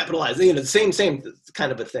capitalize, the same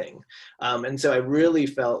kind of a thing. And so I really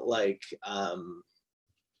felt like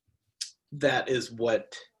that is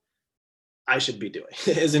what I should be doing,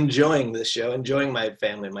 is enjoying this show, enjoying my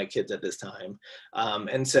family, my kids at this time.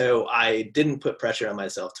 And so I didn't put pressure on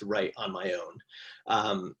myself to write on my own.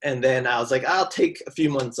 And then I was like, I'll take a few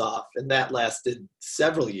months off. And that lasted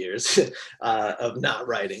several years of not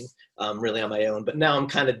writing really on my own. But now I'm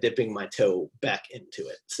kind of dipping my toe back into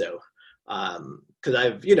it. So, because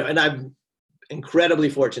I'm incredibly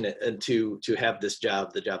fortunate to have this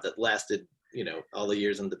job, the job that lasted, all the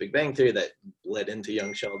years in The Big Bang Theory that led into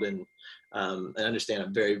Young Sheldon. I understand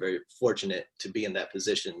I'm very, very fortunate to be in that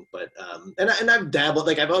position, but, and I've dabbled,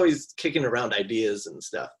 like I've always kicking around ideas and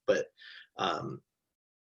stuff, but,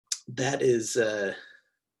 that is, so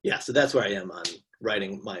that's where I am on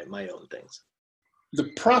writing my own things.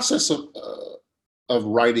 The process of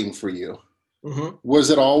writing for you, mm-hmm. was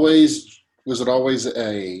it always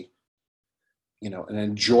a, an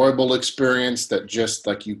enjoyable experience that just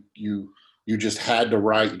like you just had to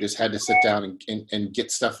write, you just had to sit down and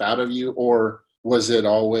get stuff out of you? Or was it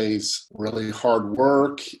always really hard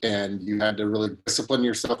work and you had to really discipline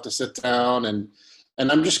yourself to sit down? And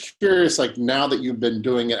I'm just curious, like now that you've been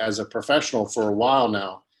doing it as a professional for a while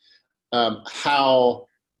now, how,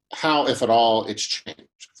 if at all, it's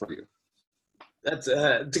changed for you? It's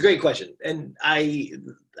a great question. And I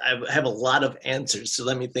have a lot of answers. So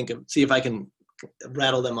let me see if I can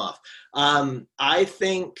rattle them off. I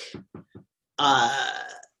think,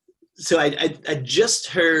 so I just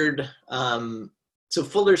heard, so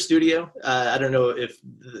Fuller Studio, I don't know if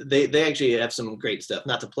they actually have some great stuff,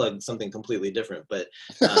 not to plug something completely different, but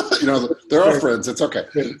they're our friends. It's okay.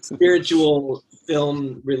 Spiritual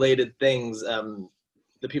film related things.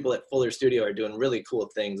 The people at Fuller Studio are doing really cool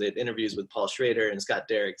things. They had interviews with Paul Schrader and Scott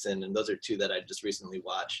Derrickson, and those are two that I just recently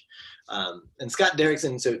watched. And Scott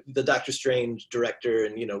Derrickson, so the Doctor Strange director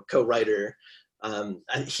and, co-writer,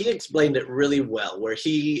 he explained it really well, where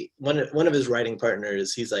one of his writing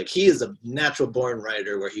partners, he's like, he is a natural born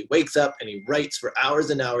writer where he wakes up and he writes for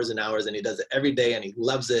hours and hours and hours, and he does it every day and he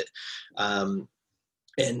loves it.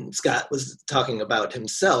 And Scott was talking about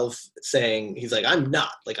himself, saying, he's like, I'm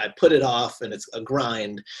not, like, I put it off and it's a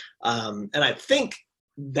grind. And I think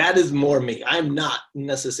that is more me. I'm not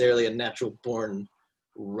necessarily a natural born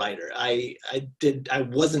writer. I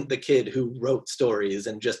wasn't the kid who wrote stories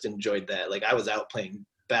and just enjoyed that. Like, I was out playing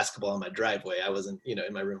basketball in my driveway. I wasn't, in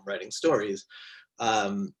my room writing stories.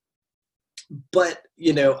 But,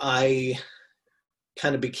 I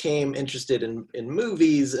kind of became interested in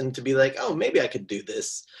movies, and to be like, oh, maybe I could do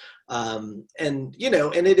this. And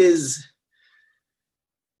it is,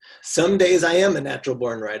 some days I am a natural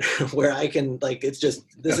born writer where I can, like, it's just,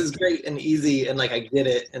 this is great and easy. And like, I get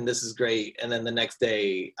it. And this is great. And then the next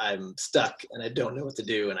day I'm stuck and I don't know what to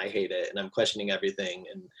do and I hate it and I'm questioning everything.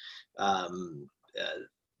 And,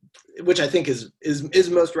 which I think is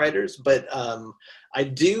most writers, but, I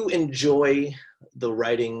do enjoy the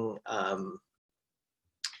writing,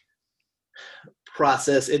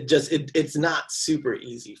 process. It's not super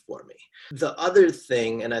easy for me. The other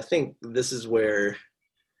thing, and I think this is where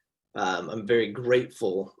I'm very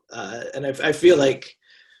grateful, and I feel like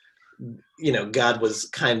God was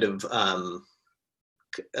kind of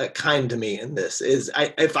kind to me in this, is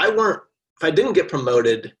if I didn't get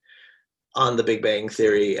promoted on The Big Bang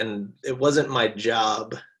Theory and it wasn't my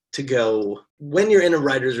job to go, when you're in a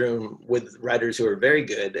writer's room with writers who are very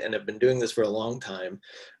good and have been doing this for a long time,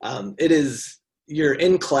 you're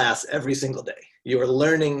in class every single day. You are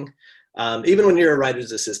learning. Even when you're a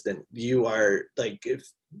writer's assistant, you are like, if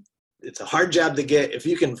it's a hard job to get, if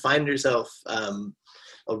you can find yourself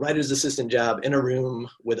a writer's assistant job in a room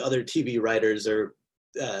with other TV writers or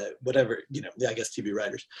whatever, I guess TV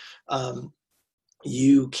writers,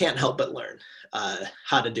 you can't help but learn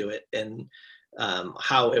how to do it and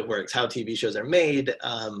how it works, how TV shows are made.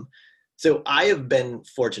 So I have been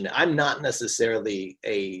fortunate. I'm not necessarily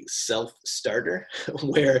a self-starter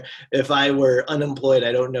where if I were unemployed,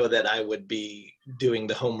 I don't know that I would be doing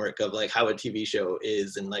the homework of like how a TV show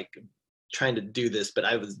is and like trying to do this. But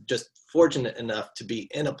I was just fortunate enough to be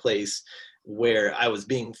in a place where I was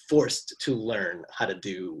being forced to learn how to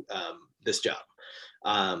do this job.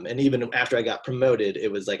 And even after I got promoted,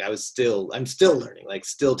 it was like I'm still learning. Like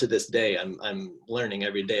still to this day, I'm learning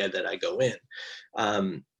every day that I go in.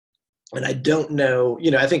 And I don't know,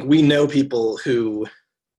 I think we know people who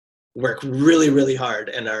work really, really hard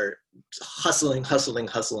and are hustling,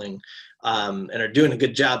 and are doing a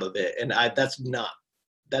good job of it. And that's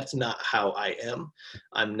not how I am.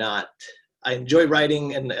 I enjoy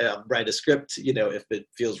writing and write a script, if it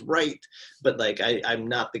feels right. But like, I'm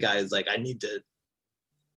not the guy who's like, I need to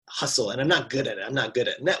hustle, and I'm not good at it. I'm not good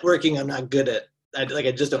at networking. I'm not good at, I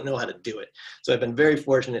just don't know how to do it. So I've been very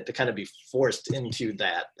fortunate to kind of be forced into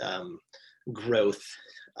that growth,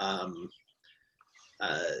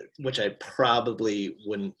 which I probably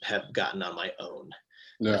wouldn't have gotten on my own.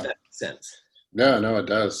 Yeah. If that makes sense. Yeah, no, it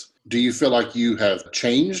does. Do you feel like you have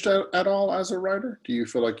changed at all as a writer? Do you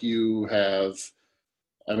feel like you have,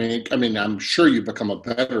 I mean, I'm sure you've become a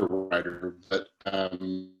better writer, but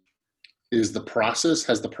has the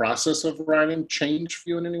process of writing changed for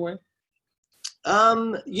you in any way?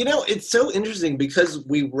 It's so interesting because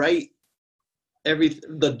we write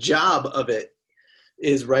the job of it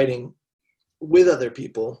is writing with other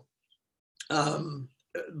people.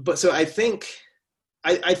 But so I think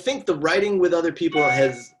the writing with other people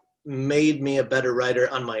has made me a better writer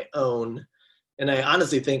on my own. And I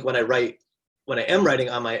honestly think when I am writing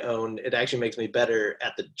on my own, it actually makes me better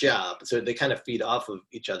at the job. So they kind of feed off of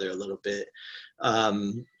each other a little bit.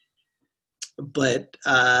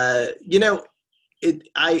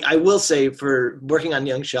 I will say for working on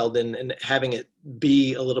Young Sheldon and having it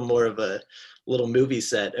be a little more of a little movie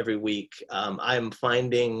set every week, I'm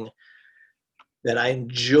finding that I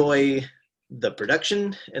enjoy the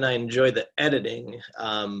production and I enjoy the editing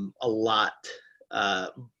a lot.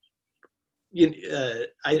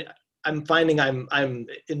 I'm finding I'm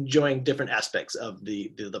enjoying different aspects of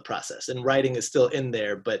the process, and writing is still in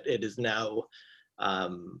there, but it is now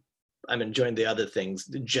I'm enjoying the other things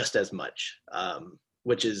just as much,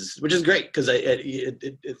 which is great because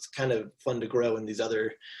it's kind of fun to grow in these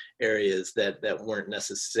other areas that weren't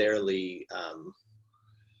necessarily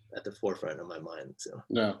at the forefront of my mind. So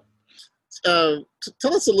no. Tell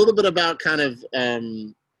us a little bit about kind of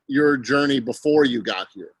your journey before you got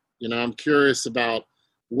here. I'm curious about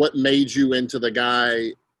what made you into the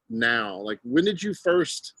guy now. Like, when did you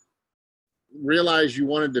first realize you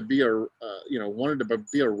wanted to be a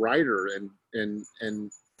writer, and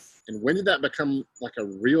when did that become like a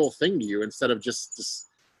real thing to you instead of just this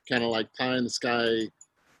kind of like pie in the sky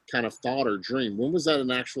kind of thought or dream? When was that an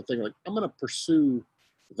actual thing? Like, I'm going to pursue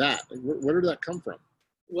that. Like, where did that come from?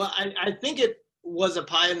 Well, I think it was a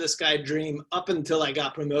pie in the sky dream up until I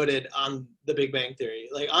got promoted on The Big Bang Theory,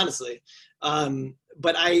 like, honestly.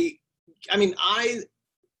 But I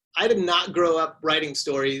did not grow up writing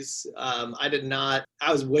stories. I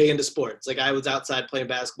was way into sports. Like, I was outside playing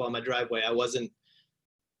basketball in my driveway. I wasn't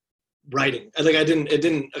writing. It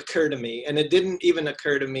didn't occur to me. And it didn't even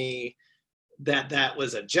occur to me that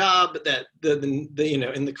was a job, that in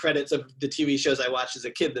the credits of the TV shows I watched as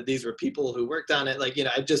a kid, that these were people who worked on it. Like,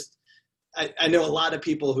 I know a lot of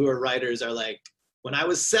people who are writers are like, when I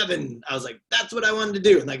was 7, I was like, that's what I wanted to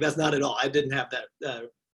do. And like, that's not at all. I didn't have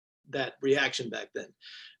that reaction back then.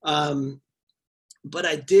 But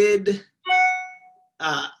I did,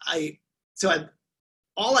 all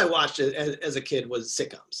I watched as a kid was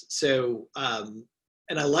sitcoms. So, and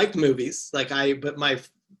I liked movies,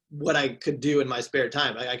 what I could do in my spare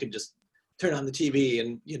time, I could just turn on the TV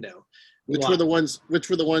and, Which were the ones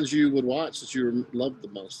you would watch that you loved the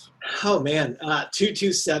most? Oh man,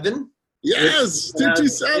 227. Yes,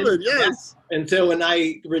 227. Yes. Until when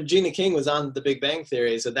Regina King was on The Big Bang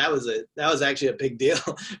Theory, so that was actually a big deal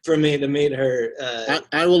for me to meet her.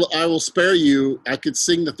 I will spare you. I could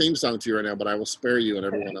sing the theme song to you right now, but I will spare you and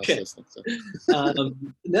everyone else listening. So.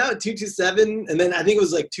 No, 227, and then I think it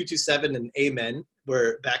was like 227 and Amen.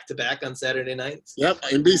 were back to back on Saturday nights. Yep,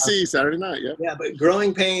 NBC Saturday night. Yep. Yeah, but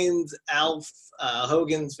Growing Pains, Alf,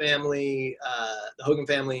 Hogan's Family, the Hogan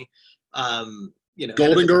Family.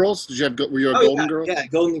 Golden Girls. Were you a Golden Girl? Yeah,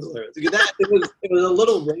 Golden Girls. It was a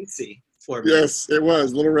little racy for me. Yes, it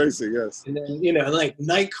was a little racy. Yes. And then like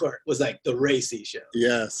Night Court was like the racy show.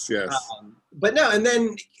 Yes. But no, and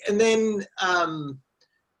then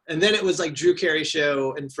it was like Drew Carey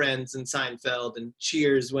Show and Friends and Seinfeld and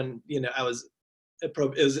Cheers when I was it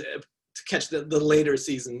was to catch the later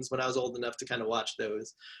seasons when I was old enough to kind of watch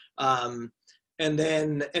those. And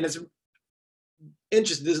it's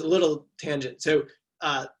interesting. There's a little tangent. So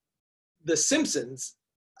The Simpsons,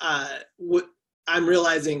 what I'm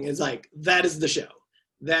realizing is like that is the show.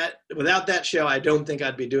 That without that show, I don't think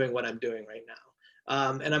I'd be doing what I'm doing right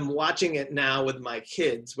now. And I'm watching it now with my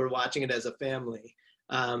kids. We're watching it as a family.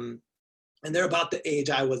 And they're about the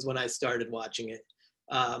age I was when I started watching it.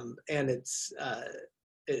 And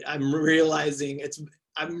I'm realizing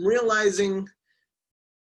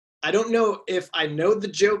I don't know if I know the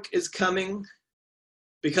joke is coming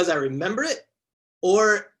because I remember it,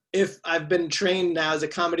 or if I've been trained now as a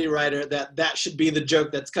comedy writer that should be the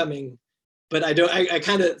joke that's coming. But I don't, I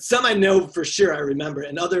kind of, some I know for sure I remember,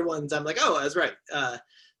 and other ones I'm like, oh, that's right.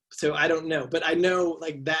 So I don't know, but I know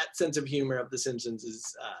like that sense of humor of The Simpsons is,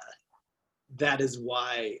 that is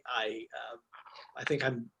why I think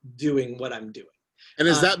I'm doing what I'm doing. And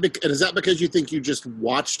is that because you think you just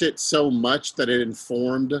watched it so much that it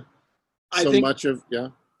informed much of, yeah?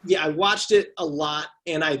 Yeah, I watched it a lot,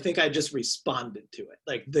 and I think I just responded to it.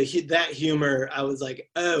 Like that humor, I was like,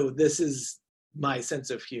 oh, this is my sense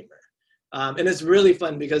of humor. And it's really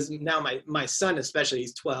fun because now my son, especially,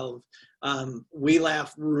 he's 12, we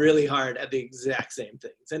laugh really hard at the exact same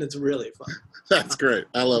things, and it's really fun. That's great.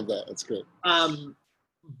 I love that. That's great.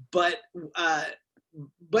 But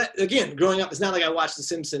again, growing up, it's not like I watched The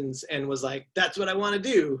Simpsons and was like, that's what I want to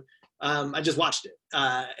do. I just watched it.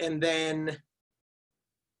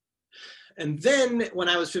 And then when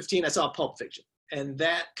I was 15, I saw Pulp Fiction. And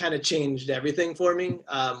that kind of changed everything for me,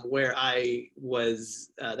 where I was,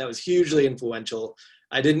 that was hugely influential.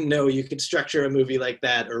 I didn't know you could structure a movie like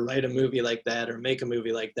that or write a movie like that or make a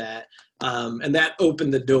movie like that. And that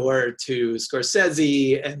opened the door to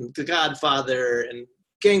Scorsese and The Godfather and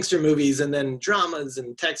gangster movies and then dramas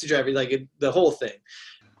and Taxi Driver, the whole thing.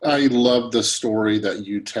 I love the story that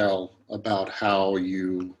you tell about how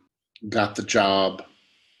you got the job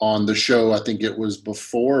on the show. I think it was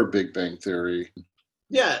before Big Bang Theory.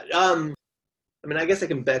 Yeah. I guess I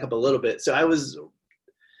can back up a little bit. So I was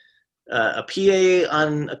a PA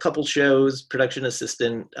on a couple shows, production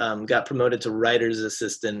assistant, got promoted to writer's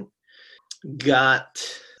assistant, got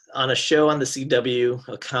on a show on the CW,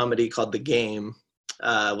 a comedy called The Game,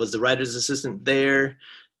 was the writer's assistant there.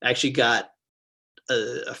 Actually got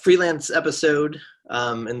a freelance episode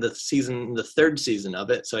in the third season of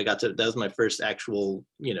it. So that was my first actual,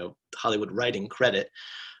 Hollywood writing credit,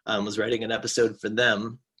 was writing an episode for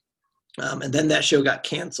them. And then that show got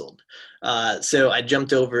canceled. So I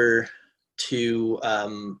jumped over to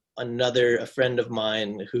a friend of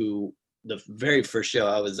mine who the very first show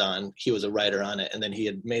I was on, he was a writer on it. And then he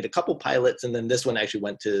had made a couple pilots. And then this one actually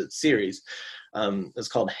went to series. It was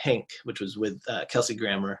called Hank, which was with Kelsey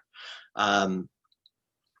Grammer.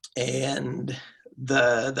 And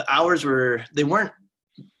the hours they weren't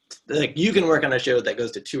like you can work on a show that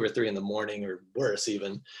goes to 2 or 3 in the morning or worse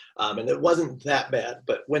even. And it wasn't that bad,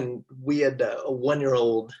 but when we had a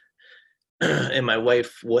 1-year-old and my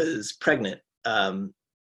wife was pregnant,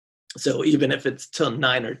 so even if it's till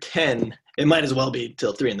 9 or 10, it might as well be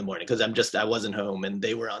till 3 in the morning because I wasn't home and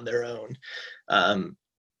they were on their own.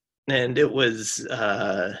 And it was,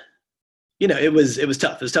 it was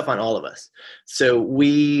tough. It was tough on all of us. So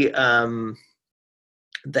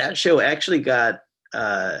that show actually got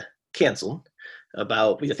canceled.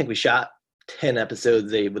 I think we shot 10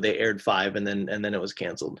 episodes. They aired 5 and then it was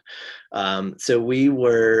canceled. So we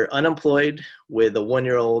were unemployed with a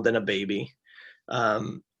 1-year-old and a baby.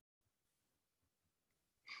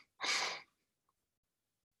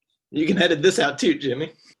 You can edit this out too,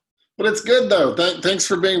 Jimmy. But it's good though. Thanks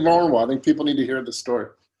for being vulnerable. I think people need to hear the story.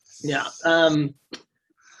 Yeah.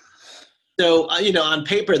 So, on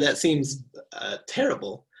paper that seems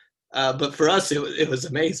terrible, but for us it was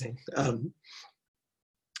amazing.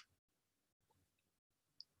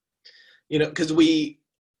 Because we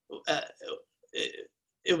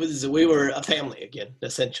were a family again,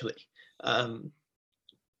 essentially, and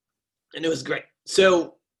it was great.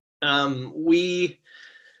 So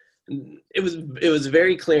it was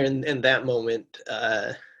very clear in that moment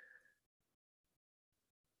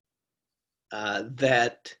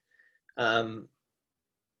that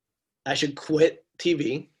I should quit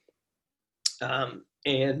TV.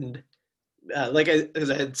 And as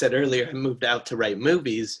I had said earlier, I moved out to write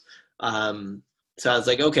movies. So I was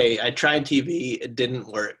like, okay, I tried TV. It didn't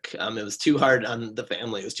work. It was too hard on the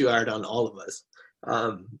family. It was too hard on all of us.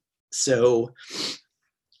 So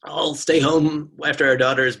I'll stay home after our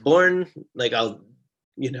daughter is born. Like I'll,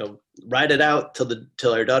 ride it out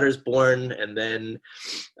till our daughter's born. And then,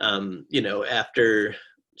 after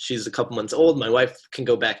she's a couple months old, my wife can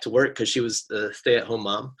go back to work because she was the stay-at-home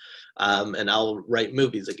mom. And I'll write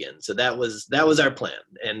movies again. So that was our plan.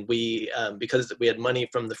 And we, because we had money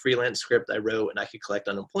from the freelance script I wrote and I could collect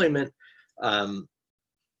unemployment.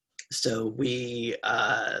 So we,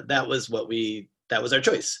 that was our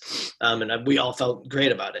choice. And we all felt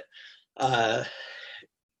great about it.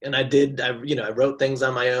 And I wrote things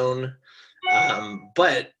on my own.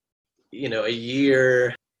 But, a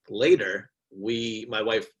year later, my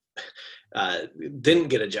wife, didn't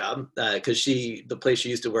get a job because the place she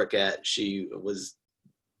used to work at,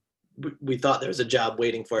 we thought there was a job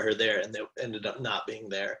waiting for her there, and they ended up not being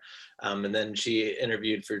there. And then she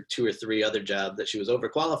interviewed for 2 or 3 other jobs that she was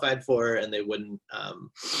overqualified for, and they wouldn't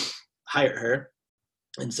hire her.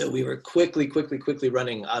 And so we were quickly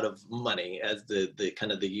running out of money as the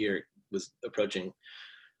kind of the year was approaching.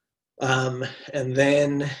 And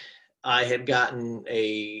then I had gotten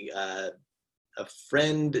a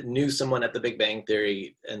friend knew someone at the Big Bang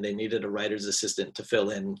Theory, and they needed a writer's assistant to fill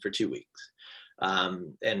in for 2 weeks.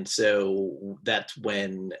 And so that's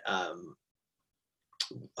when,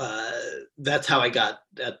 that's how I got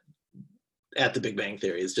at the Big Bang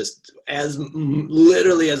Theory. Is just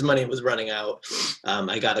literally as money was running out,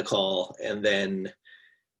 I got a call. And then,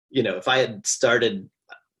 if I had started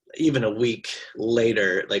even a week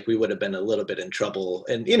later, like we would have been a little bit in trouble.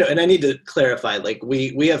 And, and I need to clarify, like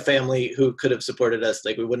we have family who could have supported us.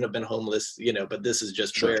 Like we wouldn't have been homeless, but this is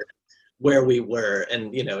just Sure. where we were.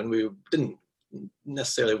 And, and we didn't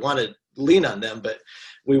necessarily want to lean on them, but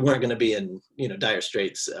we weren't going to be in, dire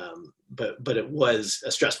straits. But it was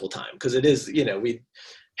a stressful time because it is, we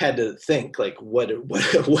had to think like, what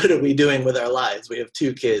are we doing with our lives? We have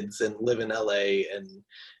 2 kids and live in LA, and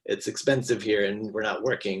it's expensive here and we're not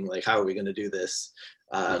working. Like, how are we going to do this?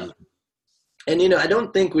 And, I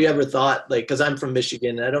don't think we ever thought, like, cause I'm from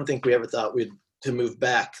Michigan, and I don't think we ever thought to move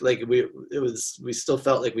back. Like we still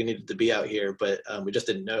felt like we needed to be out here, but we just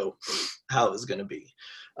didn't know how it was going to be.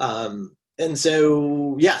 And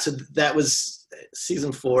so, so that was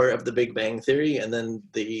season 4 of the Big Bang Theory. And then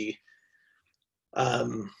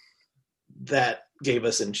that gave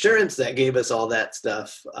us insurance, that gave us all that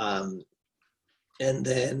stuff. And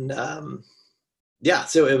then,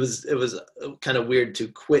 so it was kind of weird to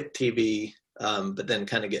quit TV, but then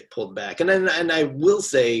kind of get pulled back. And I will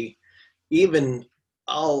say, even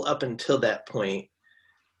all up until that point,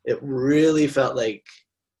 it really felt like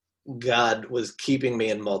God was keeping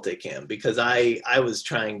me in multicam, because I was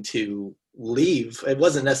trying to leave. It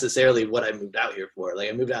wasn't necessarily what I moved out here for. Like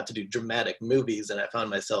I moved out to do dramatic movies, and I found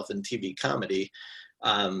myself in TV comedy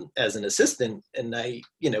as an assistant. And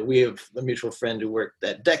we have a mutual friend who worked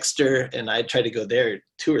at Dexter, and I tried to go there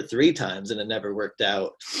 2 or 3 times, and it never worked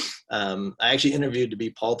out. I actually interviewed to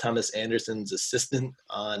be Paul Thomas Anderson's assistant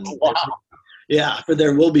on, for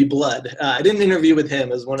There Will Be Blood. I didn't interview with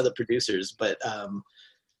him as one of the producers, but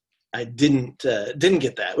I didn't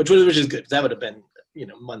get that, which is good. That would have been,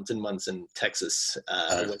 months and months in Texas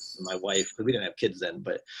with my wife, because we didn't have kids then.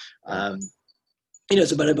 But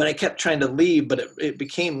but I kept trying to leave, but it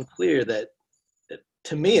became clear that,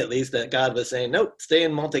 to me at least, that God was saying, nope, stay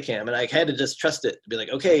in multicam. And I had to just trust it, to be like,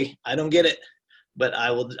 okay, I don't get it, but I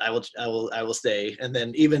will stay. And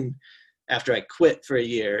then even after I quit for a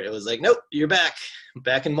year, it was like, nope, you're back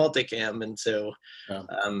in multicam. And so,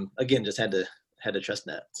 again, just had to trust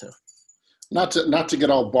that. So, not to get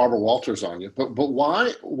all Barbara Walters on you, but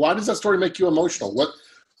why does that story make you emotional?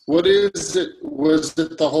 What is it? Was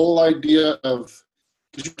it the whole idea of,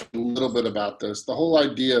 could you talk a little bit about this, the whole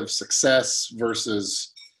idea of success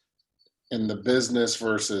versus in the business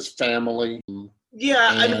versus family?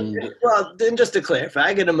 Yeah, then just to clarify,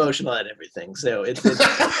 I get emotional at everything, so it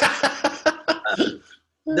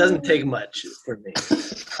doesn't take much for me.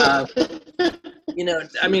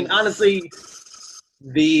 Honestly,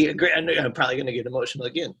 I'm probably going to get emotional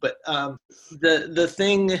again, but the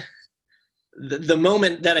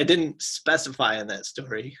moment that I didn't specify in that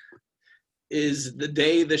story is the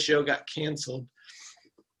day the show got canceled.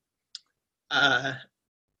 I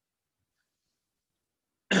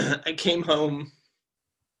came home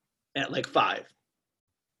at like 5,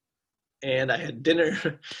 and I had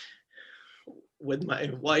dinner with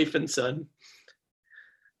my wife and son,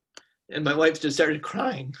 And my wife just started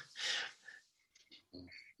crying.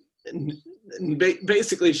 And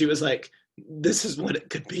basically she was like, this is what it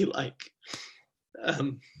could be like.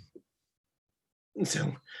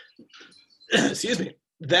 So, excuse me,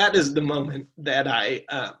 that is the moment that I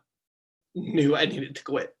knew I needed to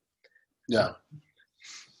quit. Yeah.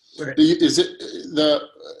 Is it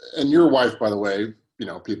and your wife, by the way,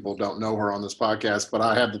 people don't know her on this podcast, but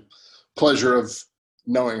I have the pleasure of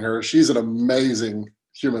knowing her. She's an amazing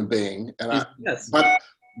human being. And yes. But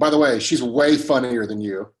by the way, she's way funnier than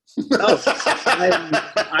you. Oh,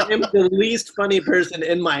 I am the least funny person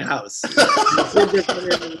in my house. My wife is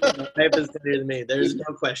funnier than me. There's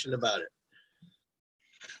no question about it.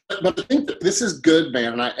 But I think that this is good,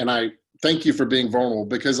 man. And I thank you for being vulnerable,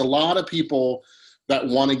 because a lot of people that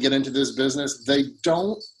want to get into this business, they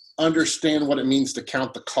don't understand what it means to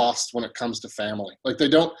count the cost when it comes to family. Like they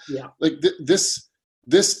don't, like this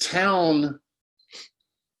town,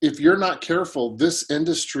 if you're not careful, this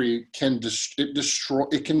industry can destroy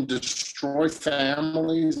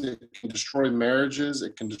families, it can destroy marriages,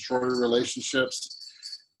 it can destroy relationships.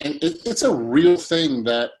 And it's a real thing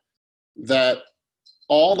that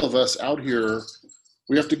all of us out here,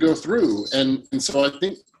 we have to go through. And so I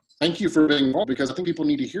think, thank you for being involved, because I think people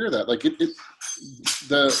need to hear that. Like the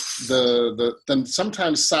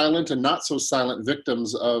sometimes silent and not so silent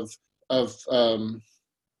victims of the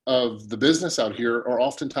business out here are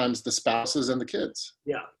oftentimes the spouses and the kids.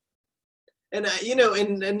 Yeah. And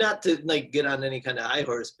and not to like get on any kind of high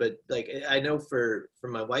horse, but like I know for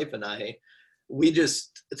my wife and I,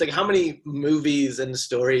 it's like how many movies and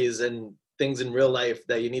stories and things in real life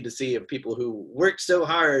that you need to see of people who worked so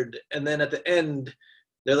hard, and then at the end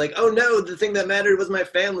they're like, oh no, the thing that mattered was my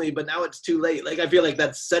family, but now it's too late. Like I feel like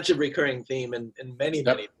that's such a recurring theme in many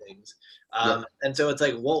things. And so it's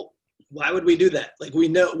like, well, why would we do that? Like we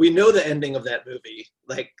know the ending of that movie.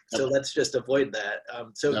 Like, so let's just avoid that.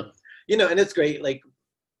 And it's great. Like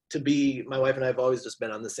my wife and I have always just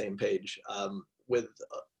been on the same page with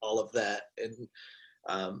all of that, and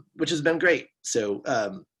which has been great. So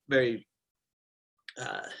very,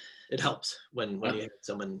 it helps when you have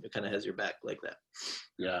someone who kind of has your back like that.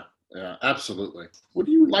 Yeah, absolutely. What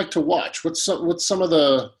do you like to watch? What's some of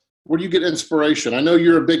the, where do you get inspiration? I know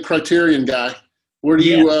you're a big Criterion guy. Where do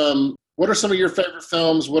you what are some of your favorite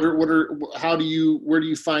films? Where do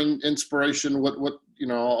you find inspiration? What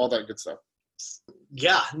all that good stuff.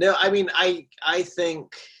 Yeah, no, I mean, I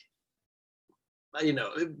think,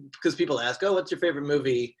 because people ask, oh, what's your favorite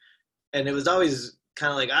movie? And it was always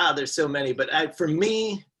kind of like, there's so many, but for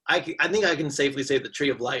me, I think I can safely say The Tree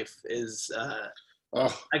of Life is,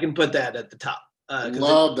 I can put that at the top.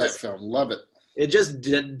 Love that film. Love it. It just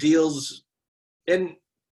deals, and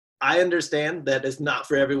I understand that it's not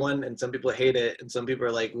for everyone, and some people hate it, and some people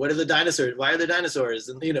are like, what are the dinosaurs? Why are there dinosaurs?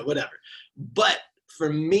 And, whatever. But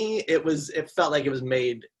for me, it felt like it was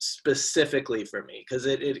made specifically for me, because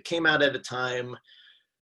it came out at a time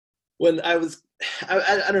when I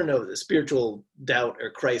don't know, the spiritual doubt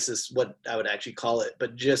or crisis, what I would actually call it,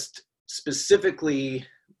 but just specifically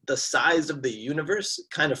the size of the universe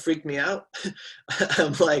kind of freaked me out.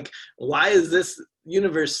 I'm like, why is this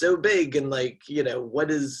universe so big? And like,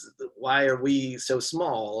 why are we so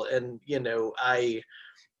small? And,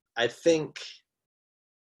 I think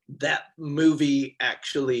that movie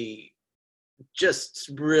actually just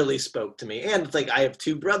really spoke to me. And it's like, I have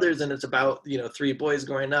two brothers, and it's about, three boys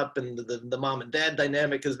growing up, and the mom and dad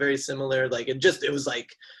dynamic is very similar. Like it was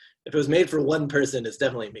like, if it was made for one person, it's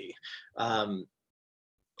definitely me.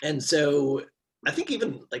 And so I think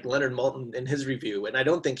even like Leonard Maltin in his review, and I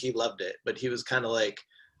don't think he loved it, but he was kind of like,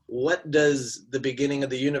 what does the beginning of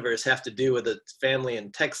the universe have to do with a family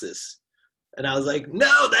in Texas? And I was like,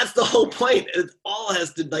 no, that's the whole point. It all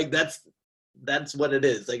has to, like, that's what it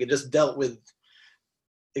is. Like, it just dealt with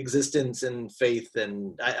existence and faith,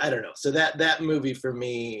 and I don't know. So that movie for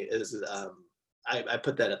me is, I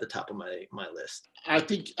put that at the top of my list. I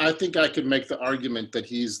think I could make the argument that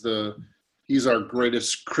he's our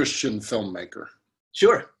greatest Christian filmmaker.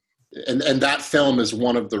 Sure. And that film is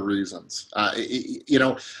one of the reasons. I'm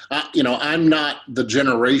not the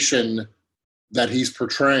generation that he's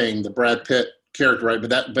portraying, the Brad Pitt character, right?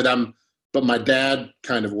 But my dad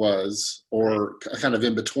kind of was, or kind of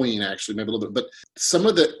in between, actually, maybe a little bit. But some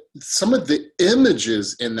of the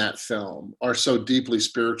images in that film are so deeply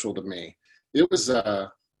spiritual to me. It's one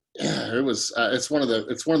of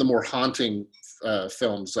the more haunting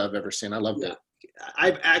films I've ever seen. I loved it.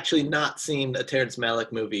 I've actually not seen a Terrence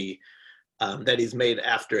Malick movie that he's made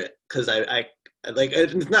after it, because I like,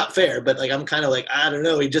 it's not fair, but like I'm kind of like, I don't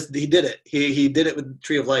know, he did it. He did it with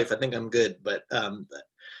Tree of Life. I think I'm good, but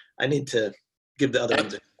I need to give the other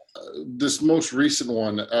ones. this most recent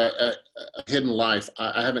one, Hidden Life.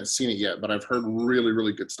 I haven't seen it yet, but I've heard really,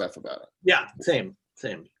 really good stuff about it. Yeah, same.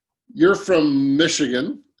 You're from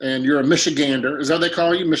Michigan, and you're a Michigander. Is that what they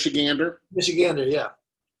call you, Michigander? Michigander, yeah.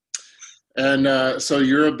 And so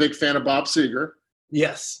you're a big fan of Bob Seger.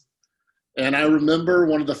 Yes. And I remember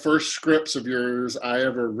one of the first scripts of yours I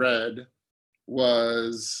ever read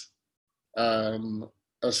was a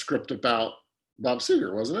script about Bob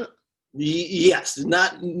Seger, wasn't it? Yes,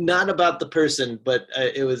 not about the person, but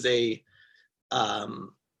it was a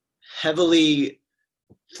heavily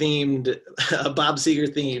themed, Bob Seger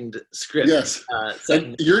themed script. Yes,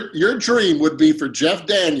 and your dream would be for Jeff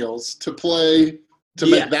Daniels to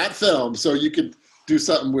make that film, so you could do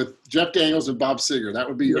something with Jeff Daniels and Bob Seger. That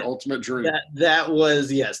would be your ultimate dream. That was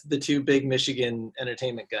the two big Michigan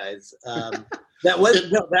entertainment guys. That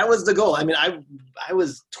was the goal. I mean, I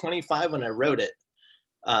was 25 when I wrote it.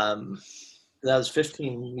 That was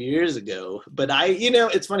 15 years ago. But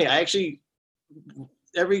it's funny. I actually,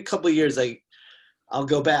 every couple of years, I'll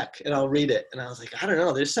go back and I'll read it, and I was like, I don't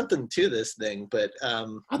know, there's something to this thing. But I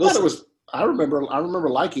thought it was. I remember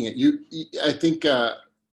liking it. I think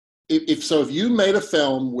if you made a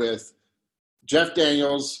film with Jeff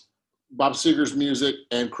Daniels, Bob Seger's music,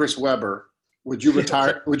 and Chris Webber, would you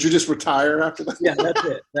retire? Would you just retire after that? Yeah, that's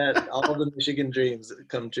it. That all the Michigan dreams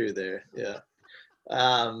come true there. Yeah.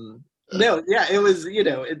 No, yeah, it was.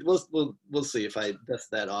 We'll see if I dust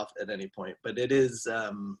that off at any point. But it is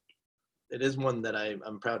one that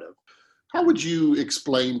I'm proud of. How would you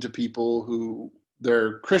explain to people who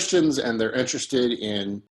they're Christians and they're interested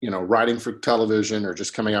in writing for television or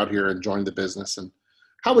just coming out here and joining the business, and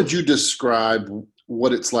how would you describe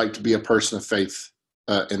what it's like to be a person of faith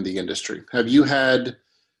in the industry? Have you had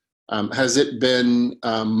has it been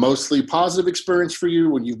mostly positive experience for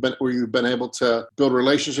you where you've been able to build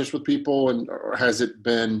relationships with people, or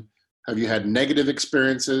have you had negative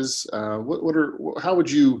experiences? How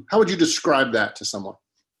would you describe that to someone?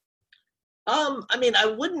 I mean,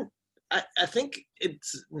 I think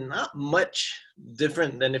it's not much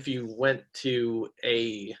different than if you went to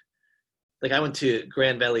I went to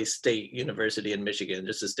Grand Valley State University in Michigan,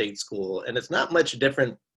 just a state school, and it's not much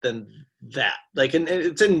different than that. And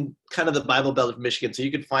it's in kind of the Bible Belt of Michigan, so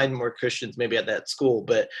you could find more Christians maybe at that school,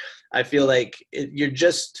 but I feel like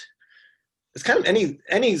it's kind of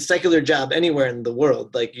any secular job anywhere in the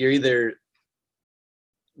world. You're either,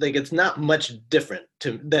 it's not much different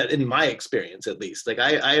to that in my experience, at least.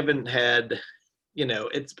 I haven't had,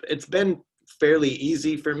 it's been fairly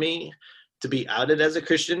easy for me to be outed as a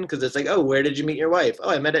Christian, because it's oh, where did you meet your wife? Oh,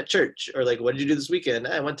 I met at church. Or what did you do this weekend?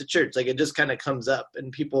 I went to church. It just kind of comes up,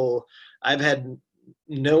 and people, I've had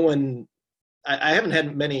no one, I haven't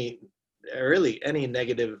had many, really any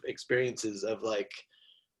negative experiences of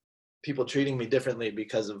people treating me differently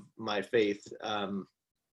because of my faith.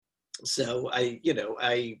 So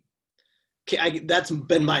that's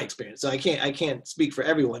been my experience. So I can't speak for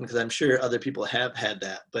everyone, because I'm sure other people have had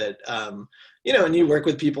that. But and you work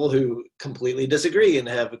with people who completely disagree and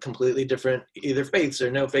have completely different either faiths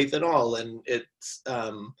or no faith at all, and it's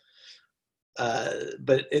but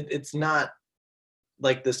it's not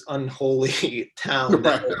like this unholy town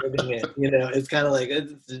that we're living in. It's kind of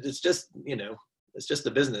it's just it's just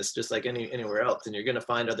a business, just like anywhere else, and you're going to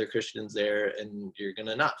find other Christians there, and you're going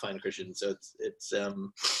to not find Christians. So it's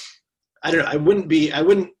I don't know. I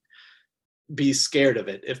wouldn't be scared of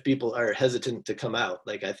it if people are hesitant to come out.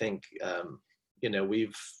 I think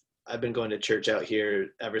I've been going to church out here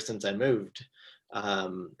ever since I moved,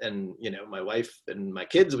 and my wife and my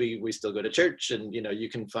kids, we still go to church, and you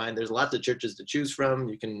can find there's lots of churches to choose from.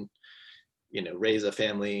 You can raise a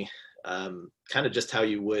family kind of just how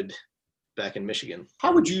you would back in Michigan.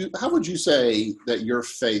 How would you say that your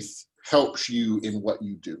faith helps you in what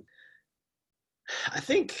you do? I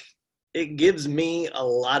think it gives me a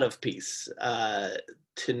lot of peace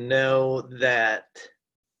to know that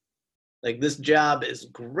this job is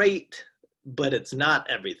great, but it's not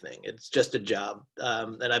everything. It's just a job.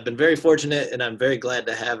 And I've been very fortunate, and I'm very glad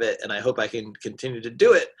to have it, and I hope I can continue to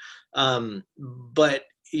do it. But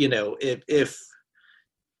if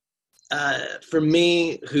for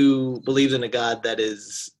me, who believes in a God that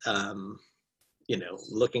is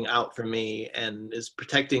looking out for me and is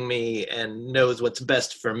protecting me and knows what's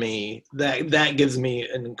best for me, that gives me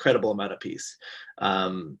an incredible amount of peace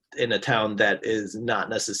in a town that is not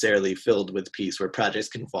necessarily filled with peace, where projects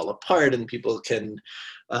can fall apart and people can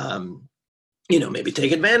maybe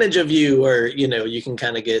take advantage of you, or you can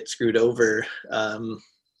kind of get screwed over,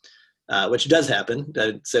 which does happen.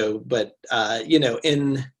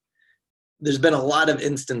 In there's been a lot of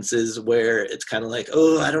instances where it's kind of like,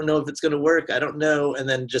 oh, I don't know if it's going to work. I don't know. And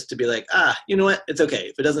then just to be like, you know what? It's okay.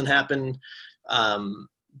 If it doesn't happen,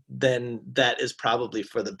 then that is probably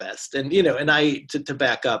for the best. And, you know, and to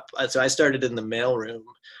back up, so I started in the mailroom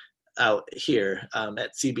out here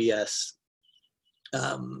at CBS.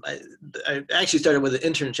 I actually started with an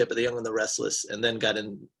internship at the Young and the Restless, and then got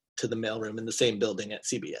into the mailroom in the same building at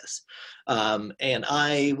CBS. And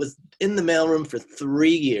I was in the mailroom for 3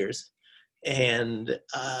 years, and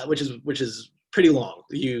which is pretty long.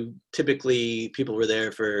 People were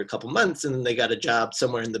there for a couple months, and then they got a job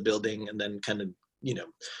somewhere in the building, and then kind of, you know,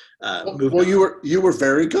 moved on. You were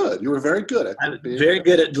very good. You were very good at that. Very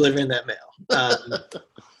good at delivering that mail.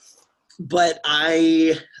 But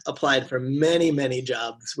I applied for many, many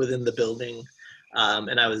jobs within the building.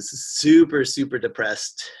 And I was super, super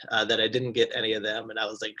depressed that I didn't get any of them. And I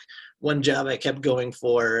was like, one job I kept going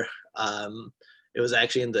for, it was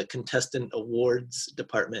actually in the contestant awards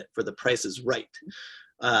department for The Price is Right.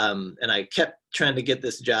 And I kept trying to get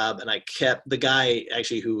this job, and the guy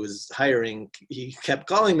actually who was hiring, he kept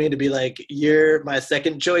calling me to be like, you're my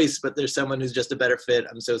second choice, but there's someone who's just a better fit.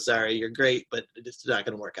 I'm so sorry. You're great, but it's not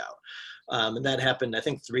going to work out. And that happened, I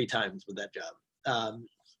think, 3 times with that job.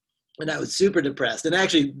 And I was super depressed. And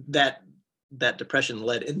actually that depression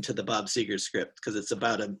led into the Bob Seger script, because it's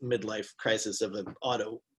about a midlife crisis of an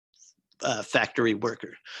auto factory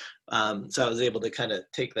worker. So I was able to kind of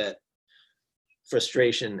take that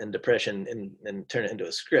frustration and depression and turn it into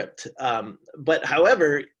a script. But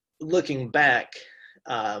however, looking back,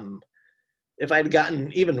 if I'd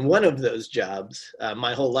gotten even one of those jobs,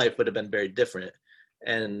 my whole life would have been very different.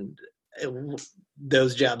 And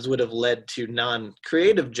those jobs would have led to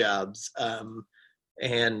non-creative jobs,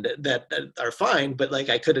 and that are fine, but like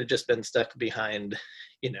I could have just been stuck behind,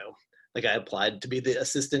 you know, like I applied to be the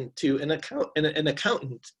assistant to an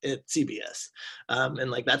accountant at CBS,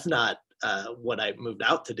 and like that's not what I moved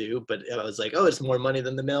out to do, but I was like, oh, it's more money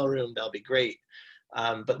than the mailroom, that'll be great.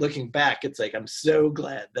 But looking back, it's like I'm so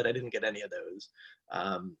glad that I didn't get any of those,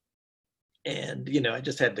 and you know, I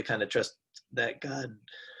just had to kind of trust that God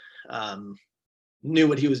knew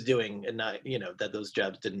what he was doing, and not, you know, that those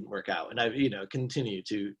jobs didn't work out. And I, you know, continue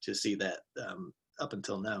to see that up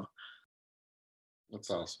until now.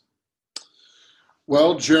 That's awesome.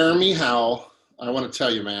 Well, Jeremy Howell, I want to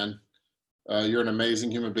tell you, man, you're an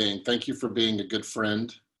amazing human being. Thank you for being a good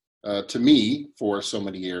friend to me for so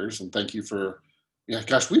many years. And thank you for,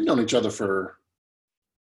 we've known each other for,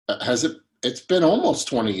 it's been almost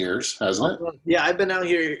 20 years, hasn't it? Yeah, I've been out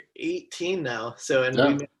here 18 now. So, and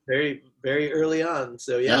we met very, very early on.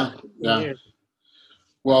 So yeah.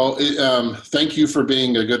 Well, thank you for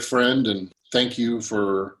being a good friend, and thank you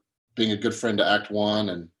for being a good friend to Act One.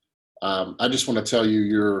 And I just want to tell you,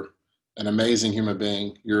 you're an amazing human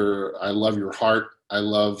being. I love your heart. I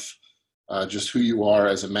love just who you are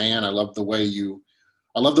as a man. I love the way you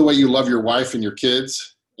love your wife and your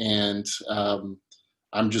kids. And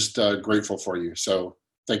I'm just grateful for you. So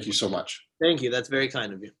thank you so much. Thank you. That's very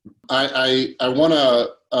kind of you. I want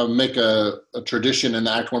to make a tradition in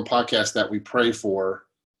the Act One podcast that we pray for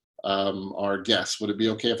our guests. Would it be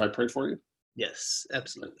okay if I prayed for you? Yes,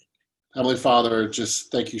 absolutely. Heavenly Father,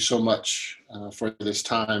 just thank you so much for this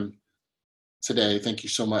time today. Thank you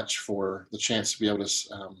so much for the chance to be able to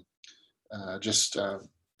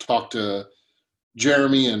talk to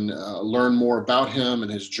Jeremy and learn more about him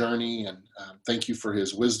and his journey. And thank you for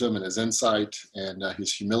his wisdom and his insight and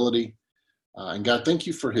his humility. And God, thank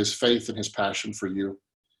you for his faith and his passion for you.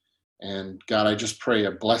 And God, I just pray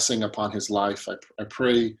a blessing upon his life. I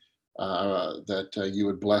pray that you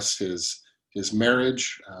would bless his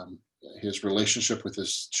marriage, his relationship with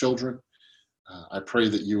his children. I pray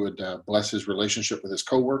that you would bless his relationship with his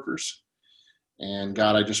coworkers. And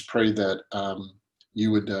God, I just pray that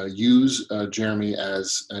you would use Jeremy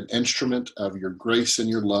as an instrument of your grace and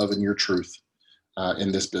your love and your truth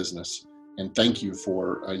in this business. And thank you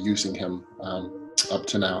for using him up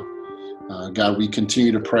to now. God, we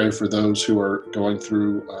continue to pray for those who are going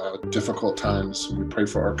through difficult times. We pray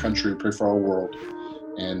for our country, we pray for our world.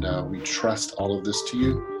 And we trust all of this to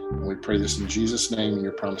you. And we pray this in Jesus' name, and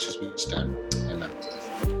your promises we stand. Amen.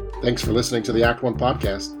 Thanks for listening to the Act One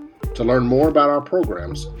podcast. To learn more about our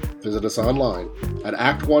programs, visit us online at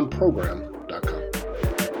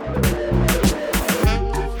actoneprogram.com.